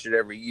watch it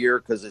every year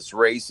because it's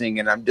racing,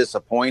 and I'm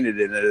disappointed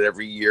in it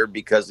every year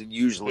because it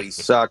usually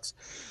sucks.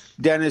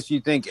 Dennis, you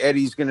think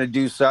Eddie's going to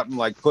do something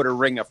like put a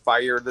ring of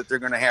fire that they're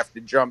going to have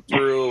to jump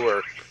through,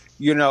 or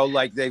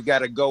like they've got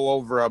to go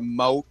over a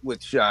moat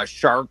with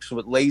sharks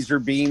with laser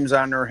beams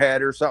on their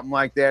head or something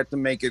like that to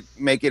make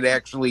it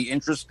actually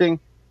interesting?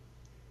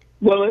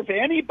 Well, if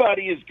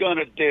anybody is going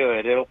to do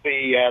it, it'll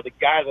be the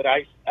guy that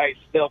I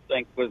still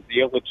think was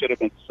the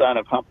illegitimate son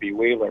of Humpy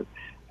Wheeler.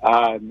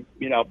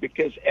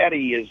 Because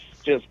Eddie is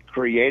just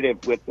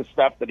creative with the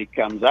stuff that he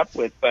comes up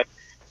with. But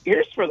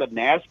here's for the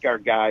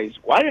NASCAR guys.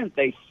 Why didn't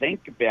they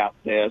think about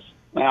this?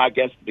 Well, I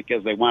guess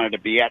because they wanted to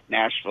be at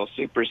Nashville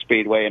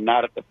Superspeedway and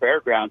not at the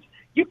fairgrounds.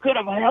 You could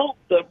have held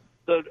the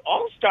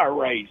All-Star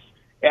race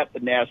at the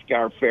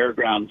NASCAR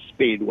Fairgrounds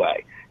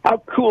Speedway. How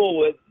cool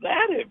would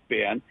that have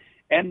been?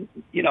 And,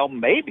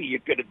 maybe you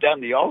could have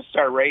done the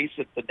All-Star race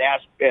at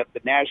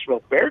the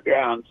Nashville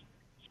Fairgrounds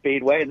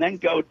Speedway and then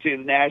go to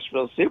the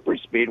Nashville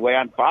Superspeedway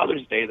on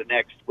Father's Day the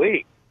next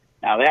week.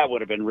 Now, that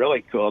would have been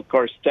really cool. Of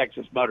course,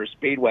 Texas Motor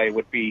Speedway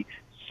would be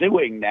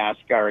suing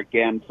NASCAR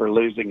again for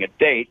losing a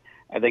date.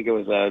 I think it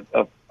was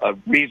a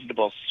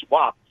reasonable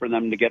swap for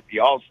them to get the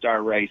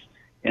All-Star race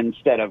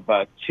instead of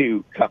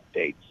 2 Cup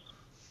dates.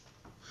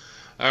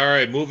 All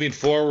right, moving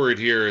forward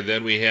here,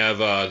 then we have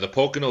the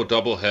Pocono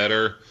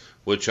doubleheader,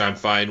 which I'm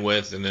fine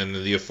with, and then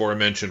the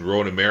aforementioned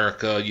Road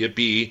America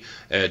Yippee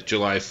at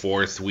July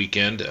 4th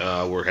weekend.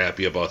 We're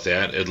happy about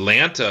that.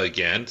 Atlanta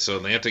again, so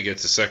Atlanta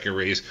gets a second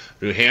race.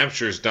 New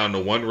Hampshire's down to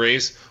 1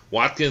 race.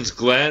 Watkins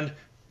Glen,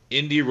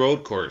 Indy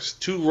Road Course.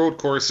 2 road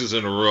courses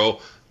in a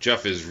row.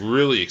 Jeff is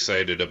really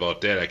excited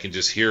about that. I can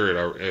just hear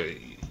it.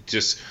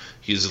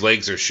 His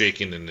legs are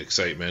shaking in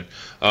excitement.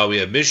 We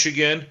have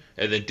Michigan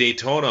and then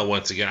Daytona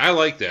once again. I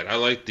like that. I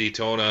like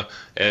Daytona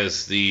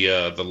as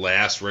the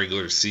last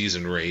regular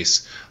season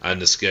race on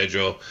the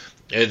schedule.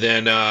 And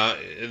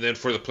then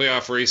for the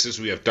playoff races,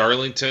 we have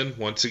Darlington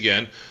once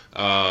again.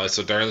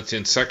 So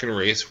Darlington second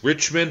race,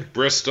 Richmond,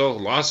 Bristol,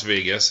 Las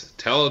Vegas,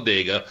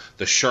 Talladega,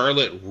 the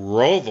Charlotte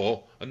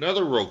Roval,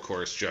 another road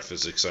course Jeff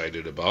is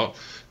excited about.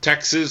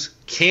 Texas,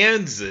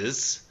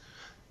 Kansas,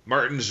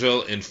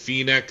 Martinsville, and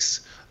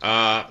Phoenix.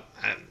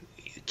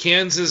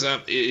 Kansas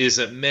is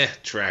a meh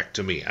track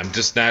to me. I'm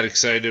just not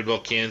excited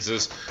about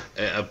Kansas,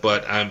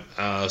 but I'm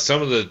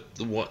some of the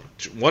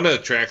one of the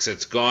tracks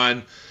that's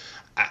gone.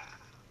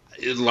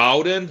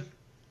 Loudon,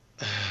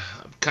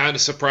 I'm kind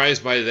of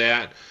surprised by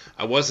that.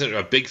 I wasn't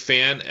a big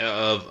fan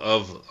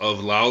of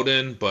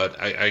Loudon, but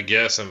I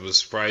guess I was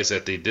surprised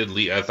that they did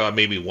leave. I thought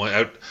maybe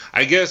one.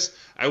 I guess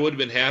I would have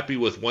been happy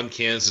with 1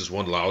 Kansas,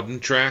 1 Loudon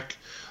track.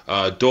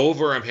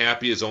 Dover, I'm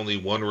happy is only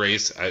 1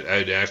 race.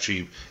 I'd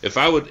actually, if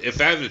I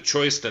had a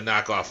choice to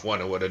knock off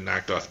one, I would have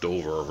knocked off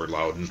Dover over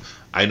Loudon.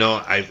 I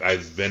know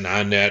I've been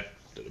on that,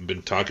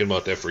 been talking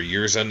about that for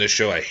years on this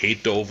show. I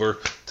hate Dover.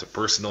 It's a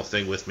personal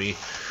thing with me,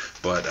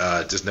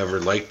 but just never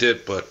liked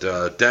it. But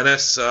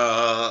Dennis,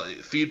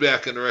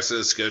 feedback on the rest of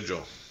the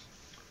schedule.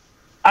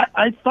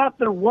 I thought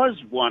there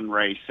was 1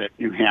 race at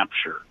New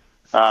Hampshire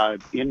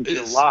in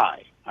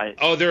July.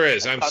 There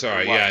is. I'm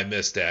sorry. Yeah, I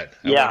missed that.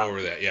 I went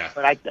over that. Yeah.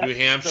 But New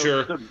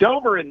Hampshire. So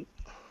Dover and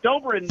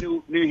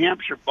New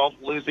Hampshire both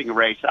losing a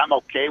race, I'm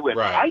okay with.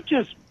 Right. I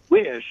just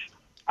wish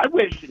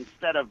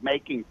instead of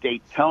making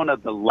Daytona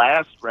the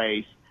last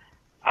race,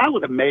 I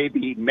would have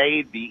maybe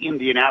made the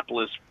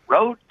Indianapolis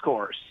road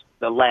course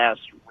the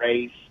last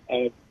race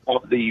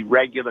of the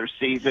regular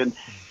season,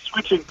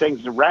 switching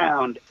things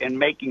around and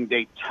making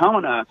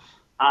Daytona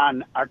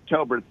on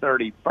October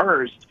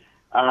 31st.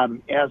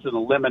 As an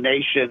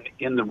elimination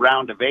in the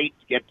round of 8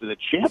 to get to the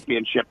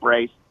championship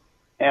race,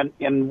 and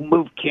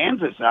move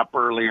Kansas up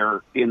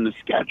earlier in the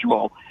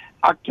schedule.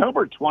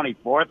 October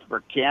 24th for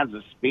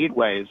Kansas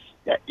Speedways.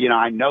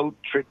 I know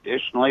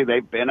traditionally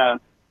they've been an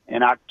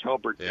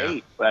October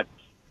date, but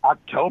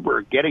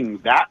October, getting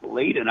that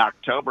late in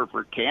October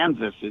for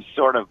Kansas is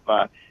sort of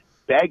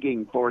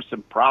begging for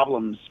some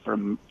problems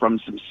from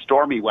some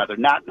stormy weather.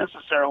 Not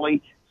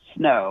necessarily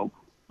snow,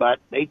 but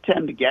they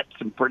tend to get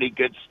some pretty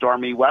good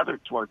stormy weather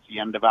towards the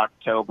end of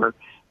October,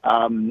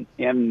 and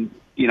then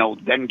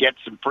get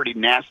some pretty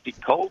nasty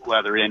cold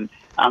weather in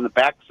on the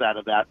backside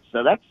of that.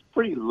 So that's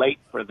pretty late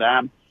for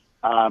them.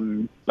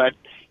 But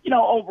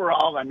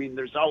overall, I mean,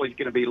 there's always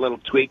going to be little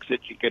tweaks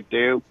that you could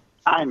do.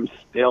 I'm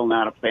still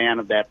not a fan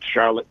of that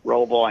Charlotte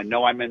Roval. I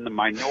know I'm in the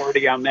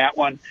minority on that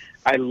one.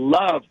 I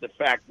love the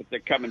fact that they're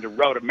coming to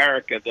Road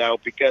America, though,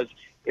 because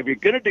if you're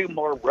going to do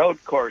more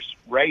road course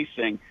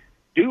racing,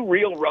 do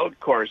real road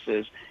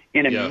courses.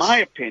 And in my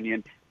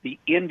opinion, the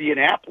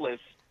Indianapolis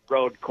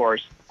road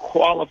course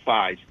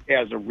qualifies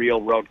as a real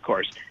road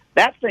course.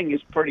 That thing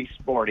is pretty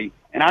sporty,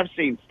 and I've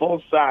seen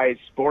full-size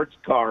sports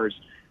cars,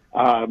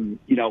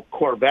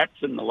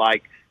 Corvettes and the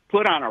like,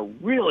 put on a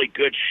really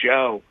good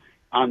show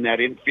on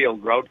that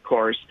infield road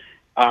course.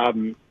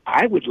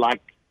 I would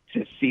like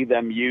to see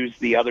them use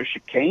the other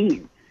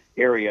chicane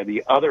area,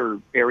 the other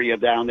area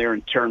down there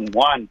in Turn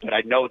 1, but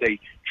I know they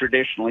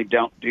traditionally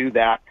don't do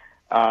that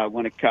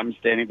when it comes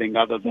to anything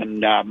other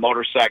than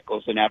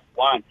motorcycles and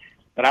F1.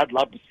 But I'd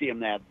love to see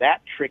them have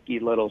that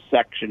tricky little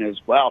section as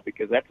well,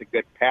 because that's a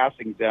good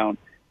passing zone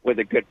with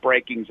a good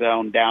braking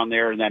zone down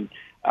there, and then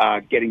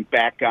getting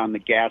back on the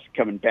gas,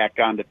 coming back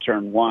onto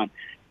Turn 1.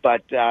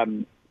 But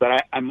I'm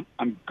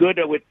good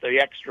with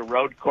the extra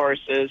road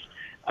courses,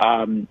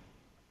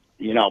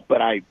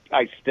 But I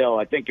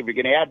think if you're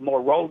going to add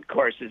more road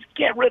courses,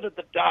 get rid of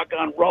the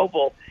doggone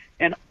Roval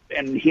and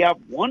have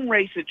one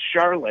race at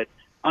Charlotte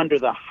under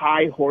the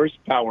high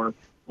horsepower,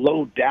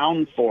 low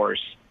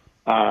downforce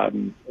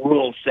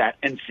rule set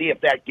and see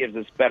if that gives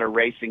us better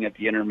racing at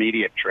the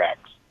intermediate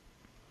tracks.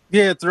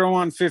 Yeah, throw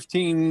on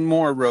 15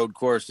 more road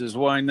courses.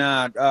 Why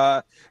not?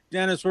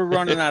 Dennis, we're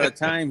running out of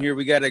time here.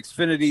 We got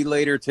Xfinity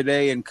later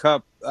today and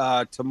Cup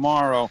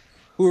tomorrow.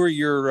 Who are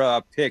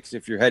your picks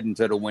if you're heading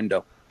to the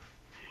window?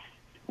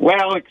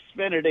 Well,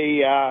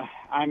 Xfinity,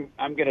 I'm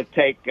going to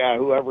take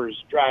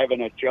whoever's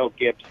driving a Joe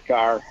Gibbs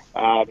car.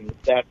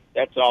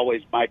 That's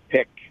always my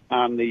pick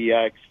on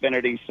the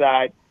Xfinity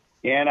side.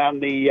 And on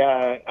the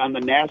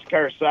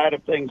NASCAR side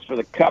of things for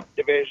the Cup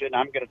division,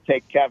 I'm going to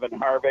take Kevin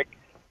Harvick.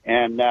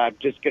 And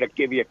just going to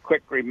give you a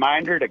quick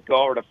reminder to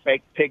go over to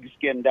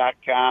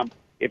fakepigskin.com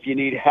if you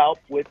need help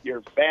with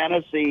your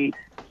fantasy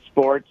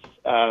sports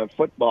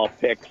football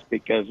picks,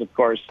 because, of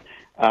course,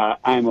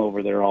 I'm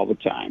over there all the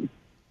time.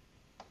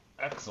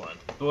 Excellent.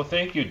 Well,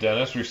 thank you,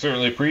 Dennis. We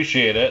certainly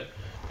appreciate it.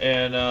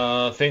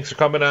 And thanks for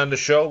coming on the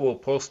show. We'll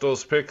post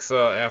those picks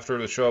after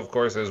the show, of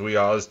course, as we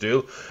always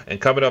do. And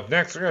coming up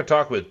next, we're going to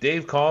talk with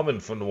Dave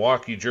Kallman from the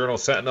Milwaukee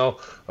Journal-Sentinel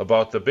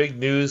about the big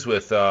news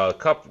with the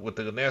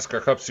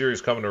NASCAR Cup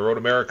Series coming to Road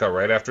America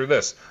right after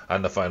this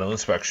on the Final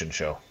Inspection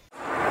Show.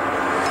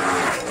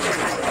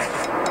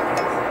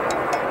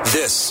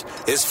 This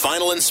is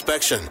Final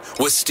Inspection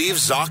with Steve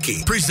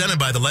Zocchi, presented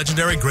by the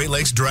legendary Great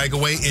Lakes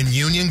Dragaway in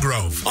Union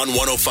Grove on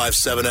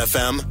 105.7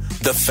 FM,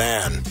 The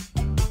Fan.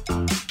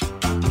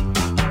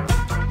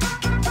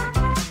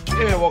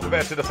 And welcome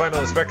back to the Final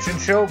Inspection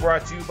Show,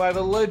 brought to you by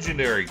the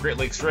legendary Great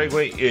Lakes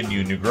Dragway in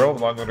Union Grove,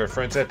 along with our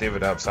friends at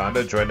David Hobbs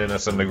Honda, joining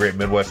us on the Great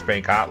Midwest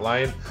Bank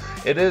Hotline.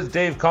 It is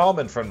Dave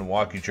Kallman from the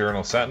Milwaukee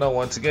Journal-Sentinel.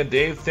 Once again,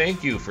 Dave,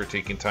 thank you for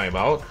taking time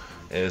out,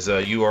 as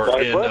you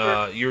are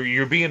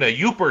you're being a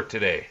Youper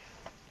today.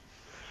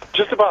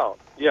 Just about,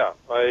 yeah.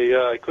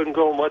 I couldn't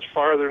go much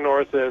farther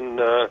north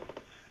and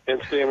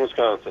stay in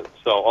Wisconsin.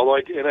 So, although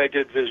I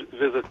did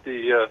visit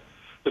the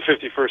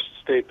 51st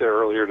state there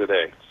earlier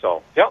today.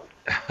 So, yep.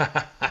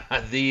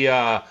 I've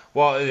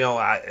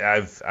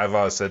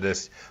always said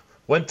this.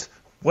 Once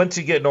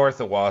you get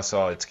north of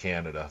Wausau, it's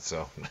Canada.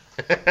 So,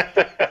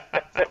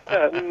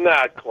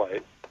 not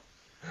quite.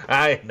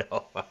 I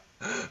know.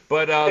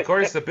 But, of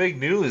course, the big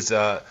news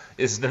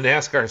is the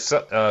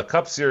NASCAR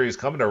Cup Series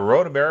coming to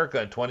Road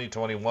America in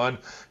 2021.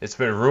 It's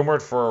been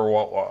rumored for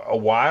a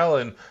while,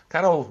 and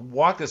kind of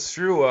walk us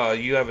through.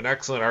 You have an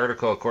excellent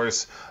article, of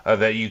course,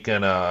 that you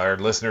can our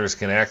listeners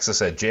can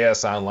access at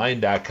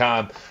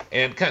jsonline.com,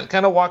 and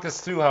kind of walk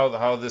us through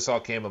how this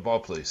all came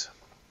about, please.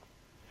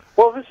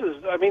 Well, this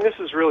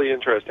is really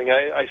interesting.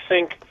 I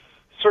think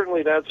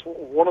certainly that's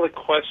one of the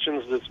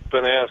questions that's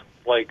been asked,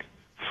 like,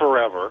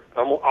 forever,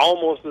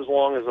 almost as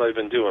long as I've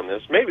been doing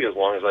this, maybe as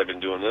long as I've been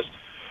doing this.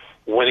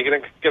 When are you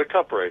going to get a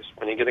Cup race?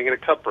 When are you going to get a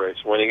Cup race?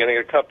 When are you going to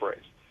get a Cup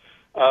race?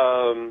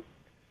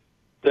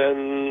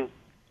 Then,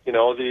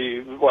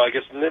 I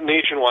guess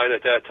nationwide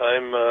at that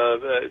time,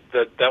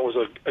 that was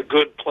a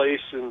good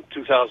place in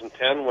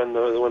 2010 when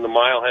the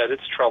mile had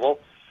its trouble.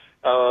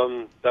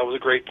 That was a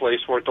great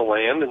place for it to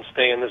land and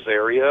stay in this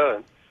area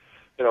and,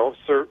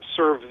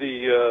 serve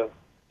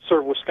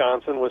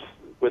Wisconsin with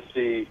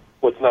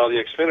what's now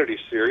the Xfinity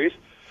Series.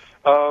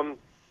 And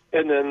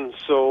then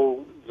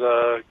so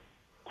the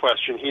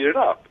question heated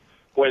up.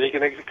 When are you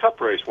going to get a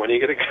Cup race? When are you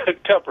going to get a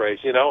Cup race?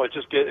 It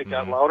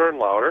got louder and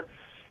louder.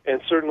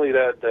 And certainly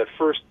that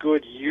first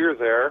good year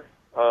there,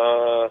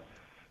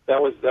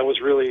 that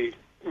was really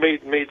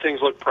made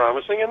things look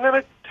promising. And then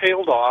it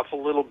tailed off a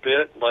little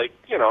bit. Like,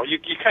 you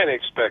kind of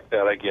expect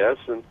that, I guess.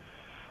 And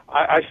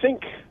I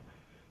think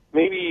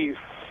if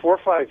 4 or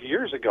 5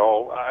 years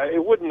ago,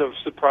 it wouldn't have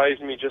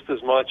surprised me just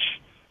as much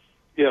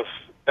if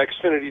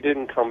Xfinity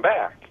didn't come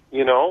back.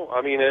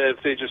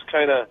 If they just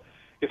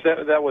if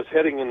that was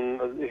heading in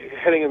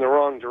the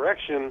wrong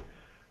direction,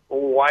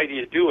 why do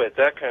you do it?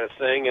 That kind of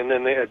thing. And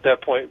then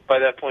by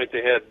that point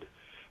they had,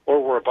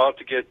 or were about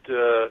to get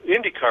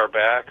IndyCar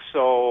back.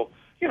 So,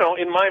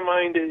 in my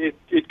mind,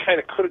 it kind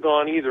of could have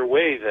gone either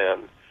way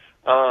then.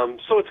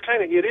 So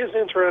it is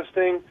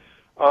interesting.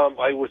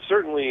 I would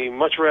certainly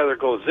much rather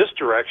go this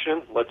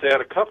direction. Let's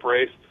add a Cup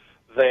race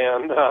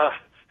than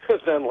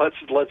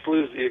let's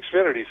lose the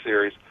Xfinity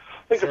Series.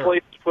 I think the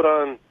place put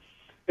on.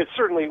 It's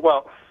certainly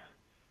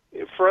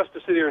for us to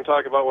sit here and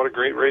talk about what a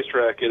great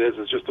racetrack it is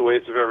just a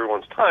waste of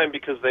everyone's time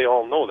because they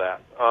all know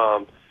that.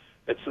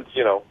 It's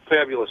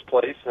fabulous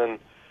place and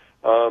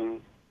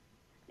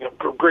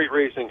great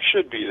racing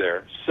should be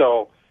there.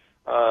 So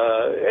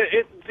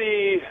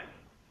the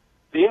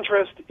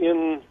interest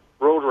in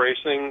road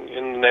racing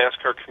in the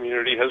NASCAR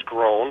community has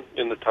grown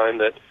in the time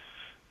that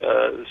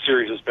the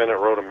series has been at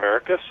Road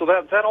America. So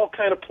that all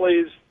kind of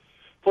plays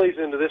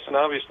into this, and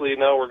obviously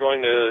now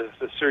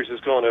the series is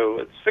going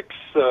to 6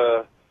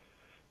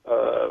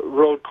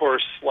 road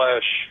course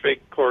 /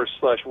 fake course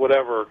 /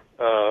 whatever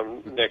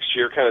next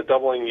year, kind of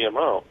doubling the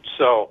amount.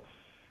 So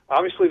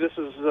obviously this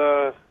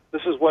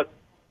is what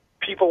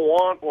people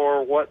want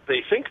or what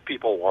they think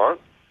people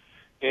want,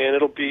 and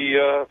it'll be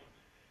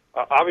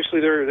obviously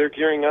they're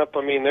gearing up.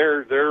 I mean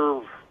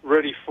they're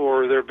ready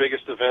for their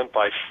biggest event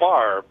by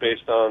far,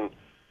 based on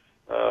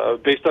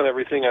based on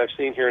everything I've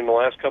seen here in the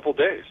last couple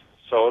days.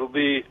 So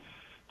the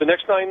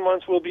next 9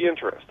 months will be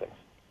interesting.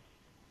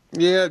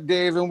 Yeah,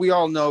 Dave, and we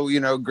all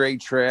know, great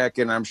track,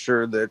 and I'm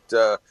sure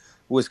that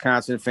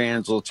Wisconsin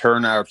fans will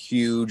turn out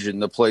huge,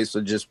 and the place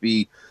will just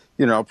be,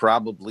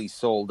 probably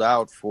sold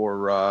out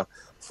for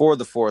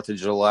the 4th of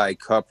July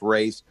Cup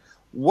race.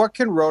 What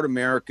can Road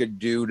America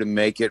do to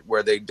make it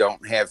where they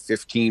don't have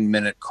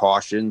 15-minute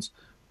cautions?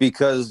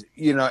 Because,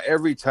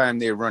 every time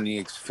they run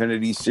the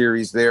Xfinity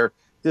Series there,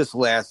 this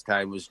last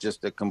time was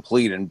just a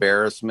complete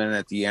embarrassment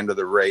at the end of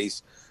the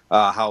race,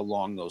 how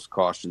long those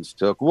cautions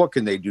took. What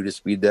can they do to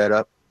speed that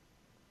up?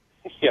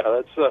 Yeah,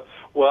 that's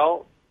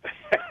well.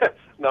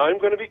 Now I'm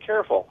going to be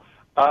careful,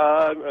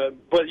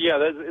 but yeah,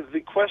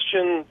 the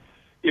question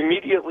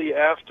immediately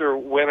after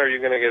when are you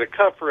going to get a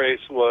Cup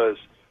race was,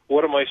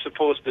 what am I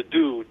supposed to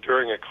do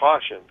during a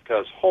caution?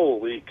 Because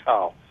holy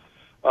cow,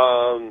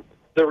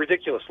 they're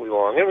ridiculously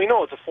long, and we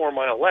know it's a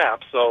 4-mile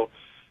lap, so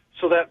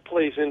that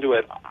plays into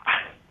it.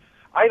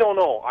 I don't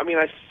know. I mean,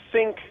 I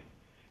think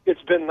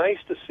it's been nice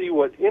to see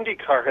what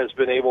IndyCar has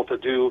been able to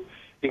do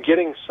in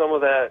getting some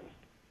of that,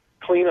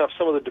 clean up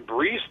some of the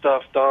debris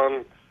stuff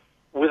done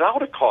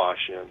without a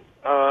caution.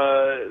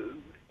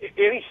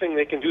 Anything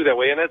they can do that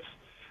way, and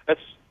that's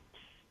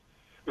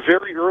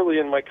very early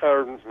in my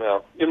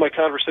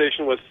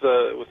conversation with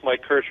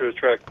Mike Kircher, the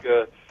track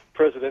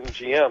president and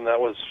GM. That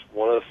was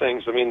one of the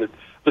things. I mean,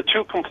 the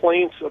two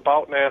complaints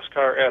about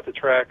NASCAR at the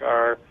track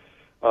are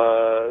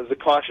the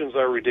cautions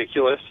are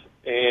ridiculous,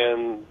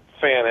 and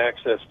fan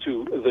access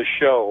to the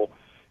show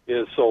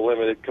is so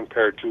limited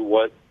compared to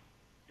what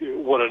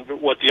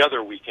the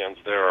other weekends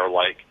there are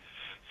like.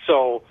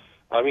 So,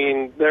 I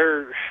mean,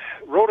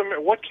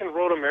 what can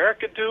Road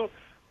America do?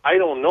 I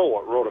don't know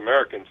what Road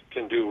Americans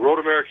can do. Road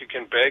America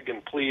can beg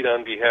and plead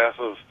on behalf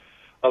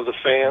of the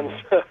fans,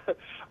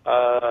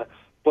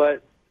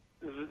 but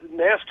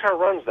NASCAR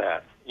runs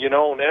that.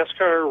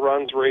 NASCAR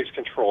runs race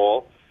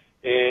control,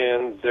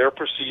 and their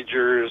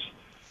procedures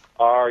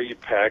are you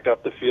pack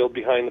up the field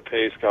behind the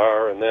pace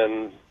car, and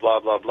then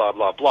blah blah blah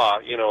blah blah.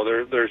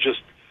 They're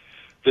just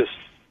this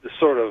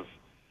sort of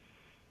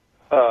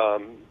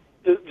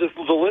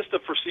the list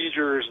of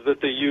procedures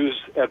that they use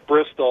at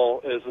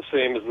Bristol is the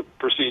same as the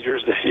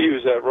procedures they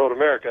use at Road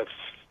America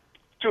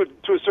to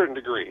a certain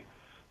degree.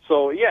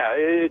 So yeah,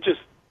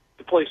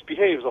 the place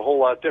behaves a whole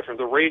lot different.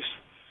 The race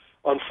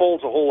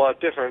unfolds a whole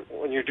lot different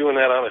when you're doing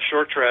that on a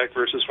short track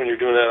versus when you're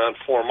doing that on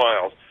 4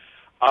 miles.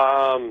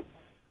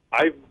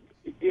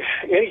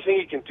 Anything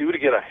you can do to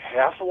get a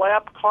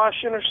half-lap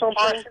caution or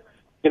something,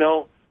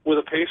 with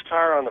a pace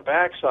car on the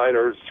backside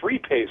or 3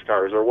 pace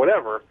cars or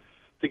whatever,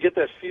 to get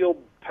that field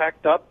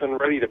packed up and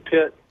ready to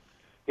pit,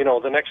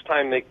 the next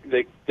time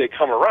they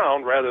come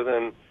around, rather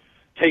than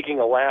taking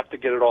a lap to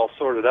get it all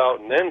sorted out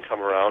and then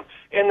come around.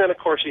 And then, of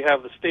course, you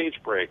have the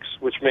stage breaks,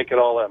 which make it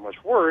all that much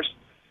worse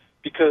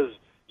because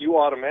you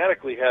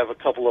automatically have a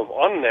couple of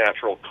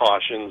unnatural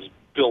cautions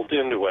built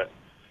into it,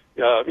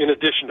 in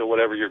addition to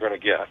whatever you're going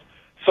to get.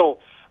 So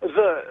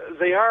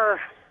they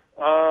are,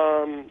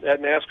 at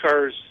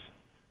NASCAR's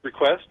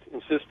request,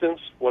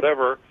 insistence,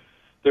 whatever,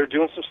 they're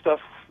doing some stuff.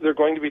 They're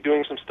going to be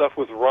doing some stuff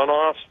with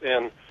runoffs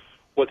and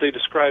what they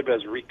describe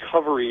as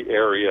recovery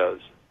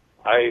areas.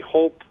 I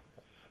hope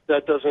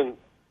that doesn't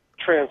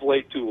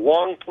translate to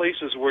long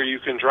places where you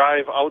can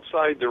drive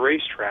outside the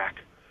racetrack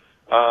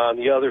on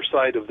the other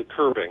side of the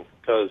curbing,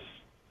 because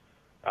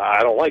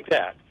I don't like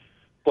that.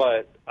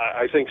 But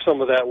I think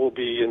some of that will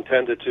be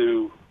intended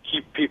to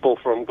keep people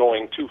from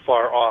going too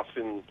far off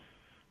in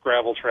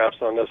gravel traps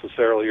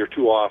unnecessarily or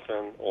too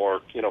often,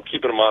 or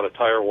keeping them out of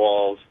tire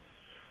walls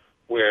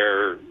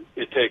where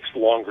it takes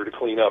longer to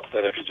clean up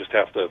than if you just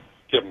have to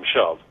give them a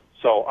shove.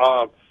 So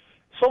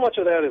much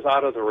of that is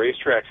out of the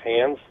racetrack's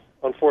hands,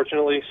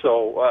 unfortunately.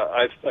 So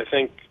I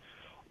think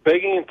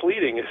begging and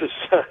pleading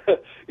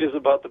is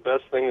about the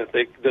best thing that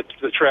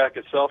the track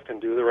itself can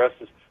do.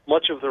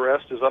 Much of the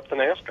rest is up to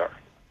NASCAR.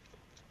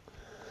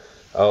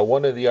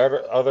 One of the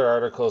other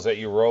articles that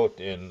you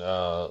wrote in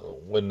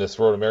when this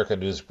Road America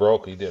news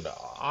broke, you did an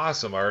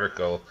awesome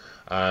article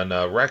on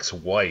Rex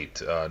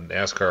White,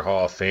 NASCAR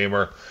Hall of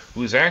Famer,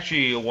 who's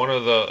actually one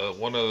of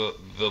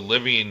the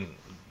living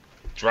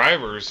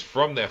drivers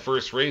from that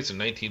first race in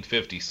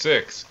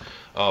 1956.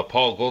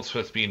 Paul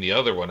Goldsmith being the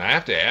other one. I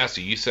have to ask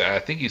you. I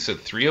think you said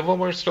 3 of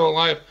them are still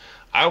alive.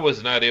 I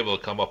was not able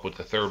to come up with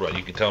the third one.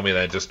 You can tell me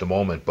that in just a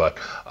moment, but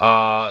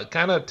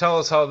kind of tell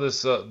us how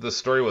this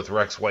story with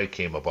Rex White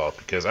came about,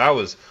 because I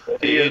was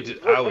just giddy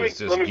about it.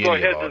 Let me go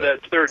ahead to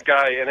that third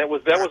guy, and that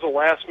was a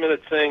last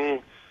minute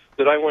thing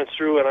that I went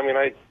through, and I mean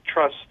I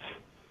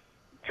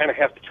kind of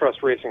have to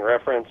trust Racing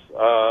Reference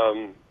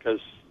because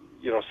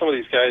some of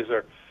these guys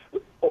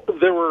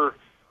there were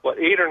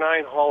 8 or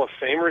 9 Hall of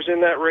Famers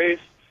in that race.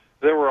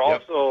 There were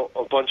also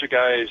a bunch of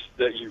guys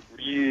that you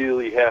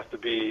really have to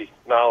be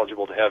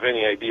knowledgeable to have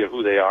any idea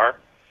who they are.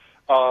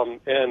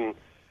 And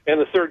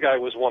the third guy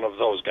was one of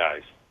those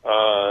guys.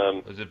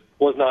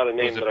 Was not a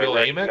name that I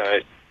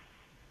recognized.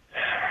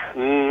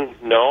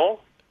 No.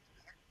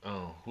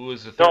 Oh, who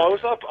was the third? No,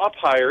 it was up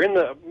higher in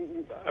the.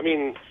 I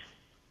mean,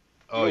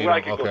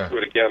 I could go through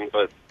it again,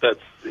 but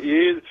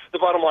the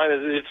bottom line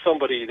is it's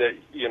somebody that,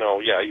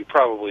 you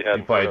probably hadn't.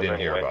 You probably didn't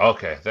hear about.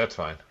 Okay, that's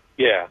fine.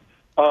 Yeah.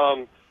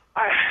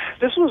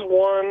 This was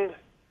one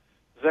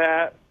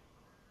that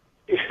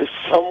is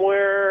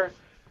somewhere,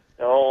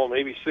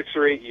 maybe 6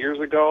 or 8 years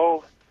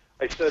ago,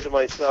 I said to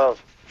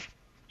myself,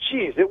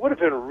 geez, it would have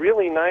been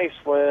really nice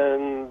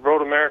when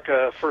Road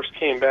America first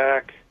came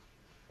back.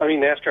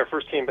 NASCAR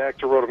first came back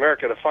to Road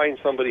America to find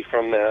somebody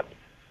from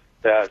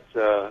that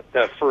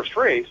first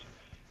race,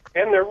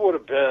 and there would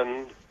have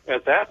been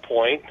at that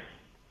point,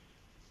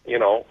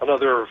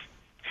 another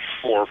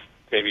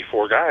maybe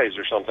four guys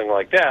or something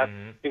like that,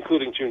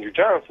 including Junior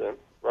Johnson,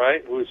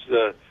 right? Who's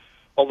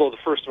although the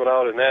first one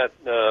out in that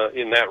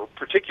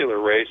particular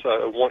race,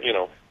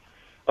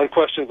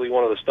 unquestionably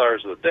one of the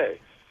stars of the day.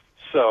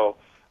 So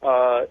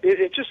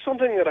it's just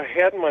something that I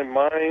had in my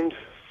mind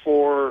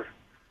for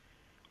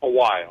a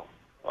while.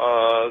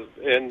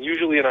 And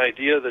usually an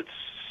idea that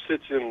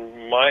sits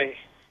in my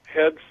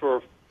head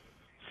for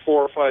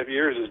 4 or 5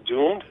 years is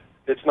doomed.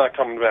 It's not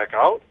coming back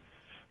out.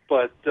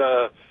 But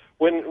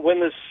when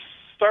this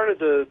started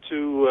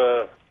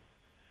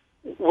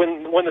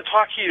when the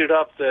talk heated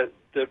up that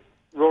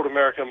Road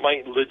America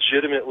might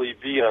legitimately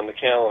be on the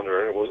calendar,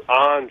 and it was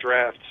on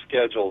draft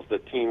schedules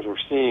that teams were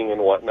seeing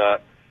and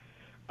whatnot,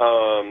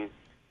 I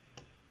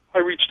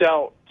reached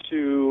out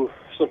to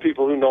some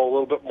people who know a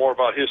little bit more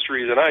about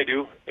history than I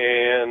do,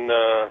 and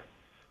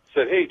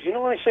said, hey, do you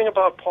know anything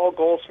about Paul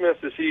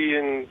Goldsmith? Is he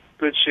in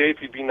good shape?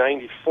 He'd be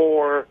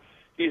 94.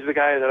 He's the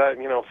guy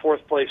that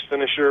fourth place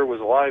finisher, was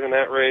alive in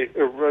that race,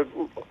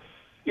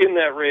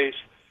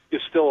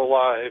 is still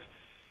alive.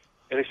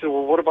 And he said,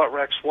 well, what about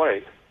Rex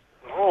White?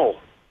 Oh,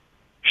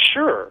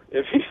 sure.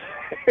 If he,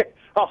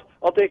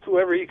 I'll take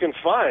whoever he can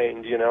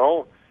find,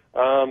 So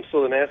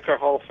the NASCAR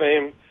Hall of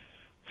Fame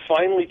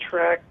finally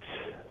tracked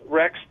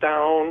Rex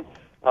down.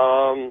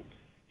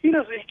 He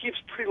keeps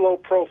pretty low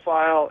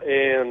profile,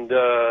 and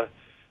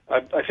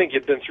I think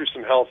he'd been through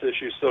some health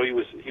issues, so he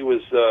was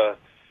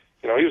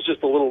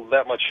just a little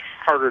that much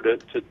harder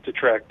to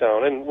track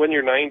down. And when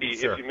you're 90,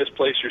 If you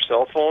misplace your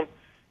cell phone,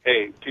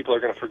 hey, people are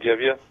going to forgive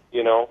you,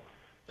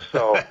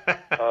 So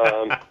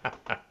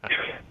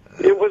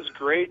it was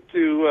great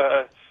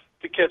to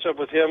catch up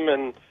with him,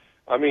 and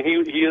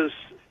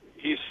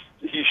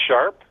he's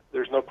sharp.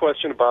 There's no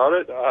question about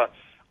it.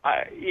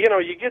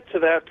 You get to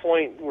that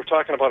point. We're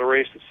talking about a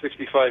race that's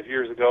 65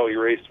 years ago.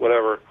 You raced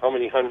how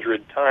many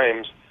hundred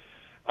times.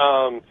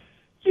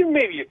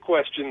 You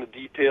question the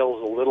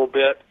details a little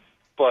bit,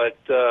 but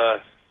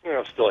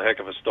still a heck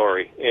of a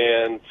story.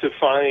 And to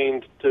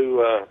find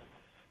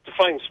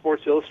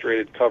Sports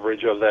Illustrated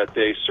coverage of that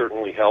day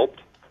certainly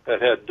helped.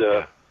 That had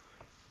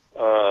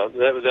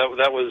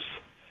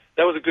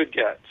that was a good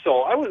get.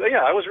 So I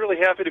was really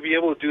happy to be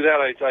able to do that.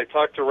 I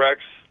talked to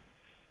Rex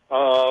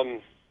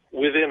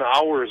within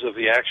hours of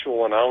the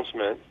actual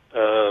announcement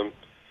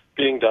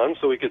being done,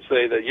 so we could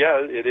say that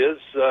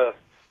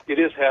it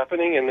is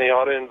happening, and they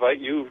ought to invite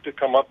you to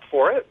come up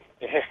for it.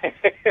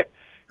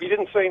 He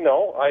didn't say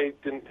no. I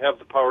didn't have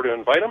the power to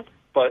invite him,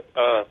 but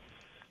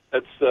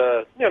that's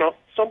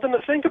something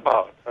to think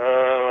about.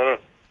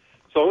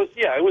 So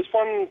it was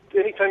fun.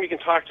 Anytime you can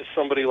talk to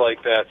somebody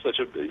like that, such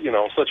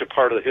a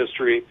part of the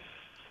history.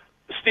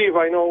 Steve,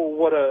 I know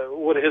what a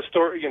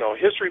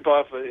history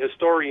buff, a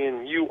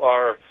historian you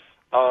are.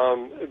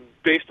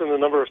 Based on the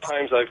number of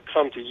times I've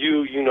come to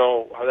you,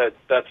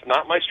 that's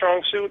not my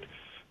strong suit.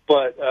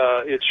 But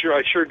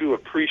I sure do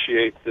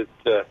appreciate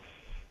that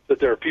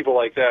there are people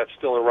like that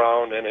still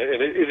around, and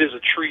it is a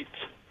treat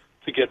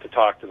to get to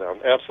talk to them.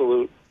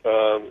 Absolute.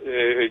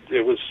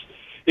 It was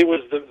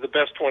the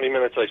best 20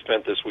 minutes I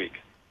spent this week.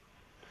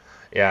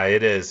 Yeah,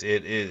 it is.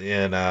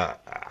 And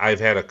I've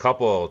had a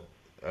couple,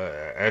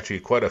 actually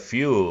quite a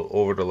few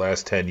over the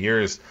last 10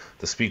 years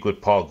to speak with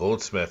Paul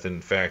Goldsmith.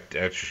 In fact,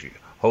 actually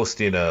I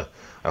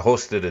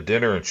hosted a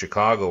dinner in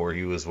Chicago where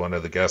he was one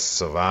of the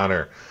guests of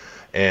honor.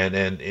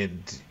 And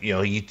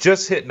he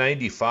just hit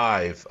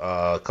 95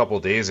 a couple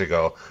days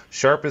ago.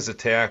 Sharp as a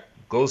tack,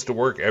 goes to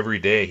work every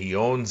day. He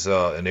owns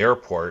an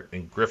airport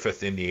in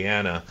Griffith,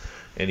 Indiana,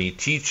 and he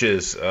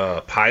teaches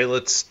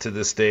pilots to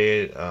this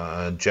day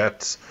on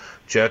jets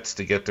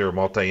to get their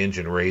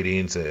multi-engine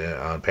ratings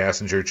on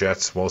passenger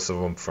jets, most of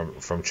them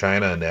from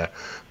China and that.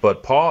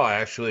 But Paul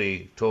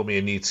actually told me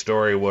a neat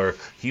story where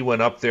he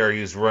went up there.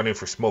 He was running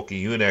for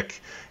Smokey Yunick,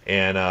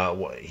 and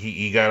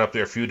he got up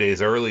there a few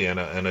days early, and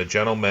a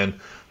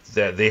gentleman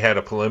that they had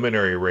a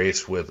preliminary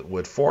race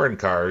with foreign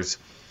cars,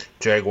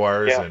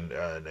 Jaguars and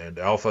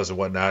Alphas and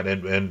whatnot,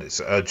 and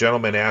a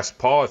gentleman asked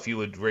Paul if he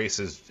would race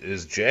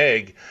his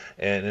Jag,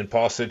 and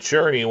Paul said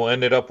sure, and he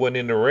ended up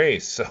winning the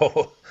race.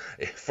 So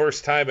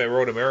first time at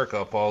Road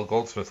America, Paul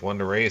Goldsmith won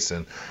the race,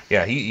 and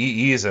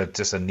he is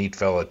just a neat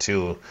fella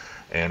too.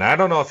 And I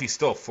don't know if he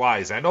still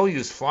flies. I know he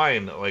was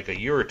flying like a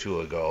year or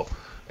two ago,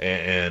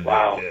 and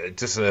wow.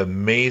 Just an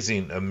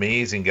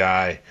amazing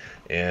guy.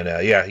 And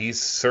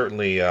he's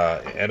certainly,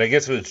 and I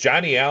guess it was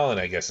Johnny Allen,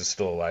 I guess, is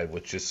still alive,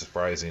 which is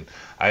surprising.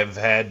 I've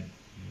had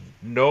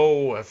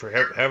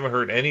haven't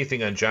heard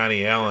anything on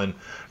Johnny Allen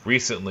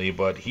recently,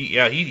 but he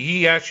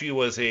actually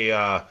was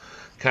a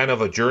kind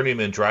of a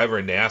journeyman driver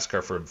in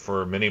NASCAR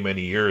for many,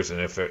 many years, and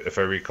if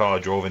I recall,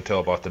 drove until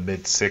about the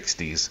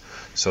mid-'60s.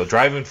 So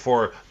driving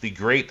for the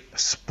great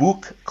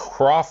Spook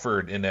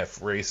Crawford in that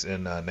race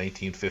in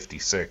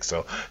 1956.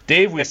 So,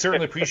 Dave, we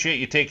certainly appreciate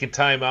you taking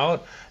time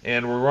out,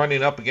 and we're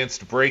running up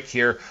against a break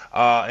here.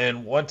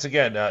 And once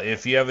again,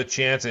 if you have a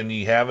chance and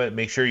you haven't,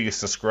 make sure you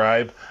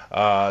subscribe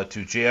to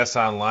JS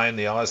Online.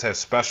 They always have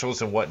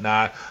specials and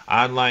whatnot.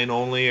 Online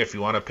only. If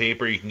you want a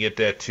paper, you can get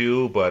that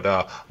too. But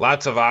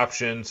lots of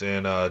options.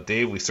 And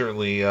Dave, we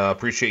certainly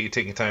appreciate you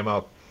taking time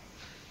out.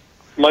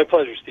 My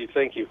pleasure, Steve.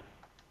 Thank you.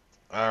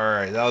 All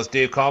right. That was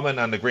Dave Kallman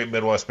on the Great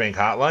Midwest Bank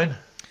Hotline.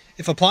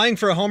 If applying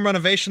for a home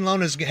renovation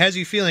loan has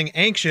you feeling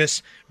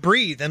anxious,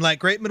 breathe and let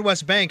Great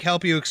Midwest Bank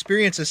help you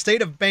experience a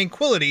state of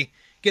banquility.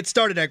 Get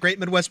started at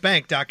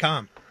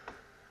greatmidwestbank.com.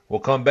 We'll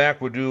come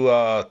back. We'll do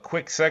a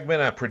quick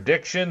segment on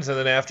predictions, and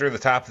then after the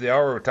top of the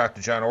hour, we'll talk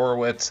to John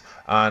Orowitz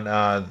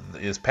on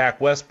his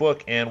Pac West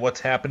book and what's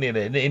happening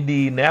in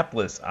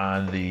Indianapolis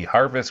on the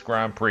Harvest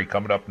Grand Prix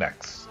coming up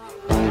next.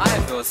 I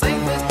feel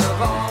safest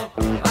of all,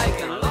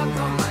 like a lock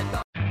on my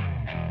door.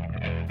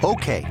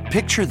 Okay,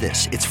 picture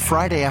this. It's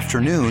Friday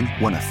afternoon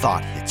when a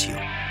thought hits you.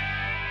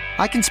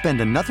 I can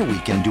spend another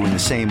weekend doing the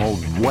same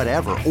old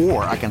whatever,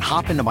 or I can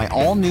hop into my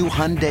all-new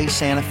Hyundai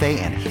Santa Fe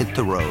and hit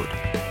the road.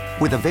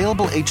 With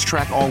available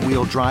H-Track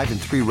all-wheel drive and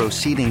 3-row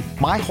seating,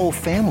 my whole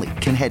family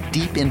can head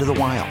deep into the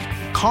wild.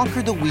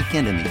 Conquer the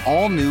weekend in the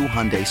all-new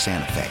Hyundai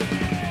Santa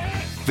Fe.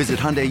 Visit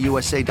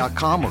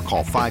HyundaiUSA.com or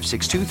call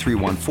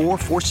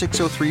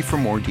 562-314-4603 for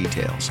more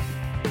details.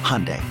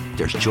 Hyundai,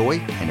 there's joy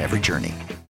in every journey.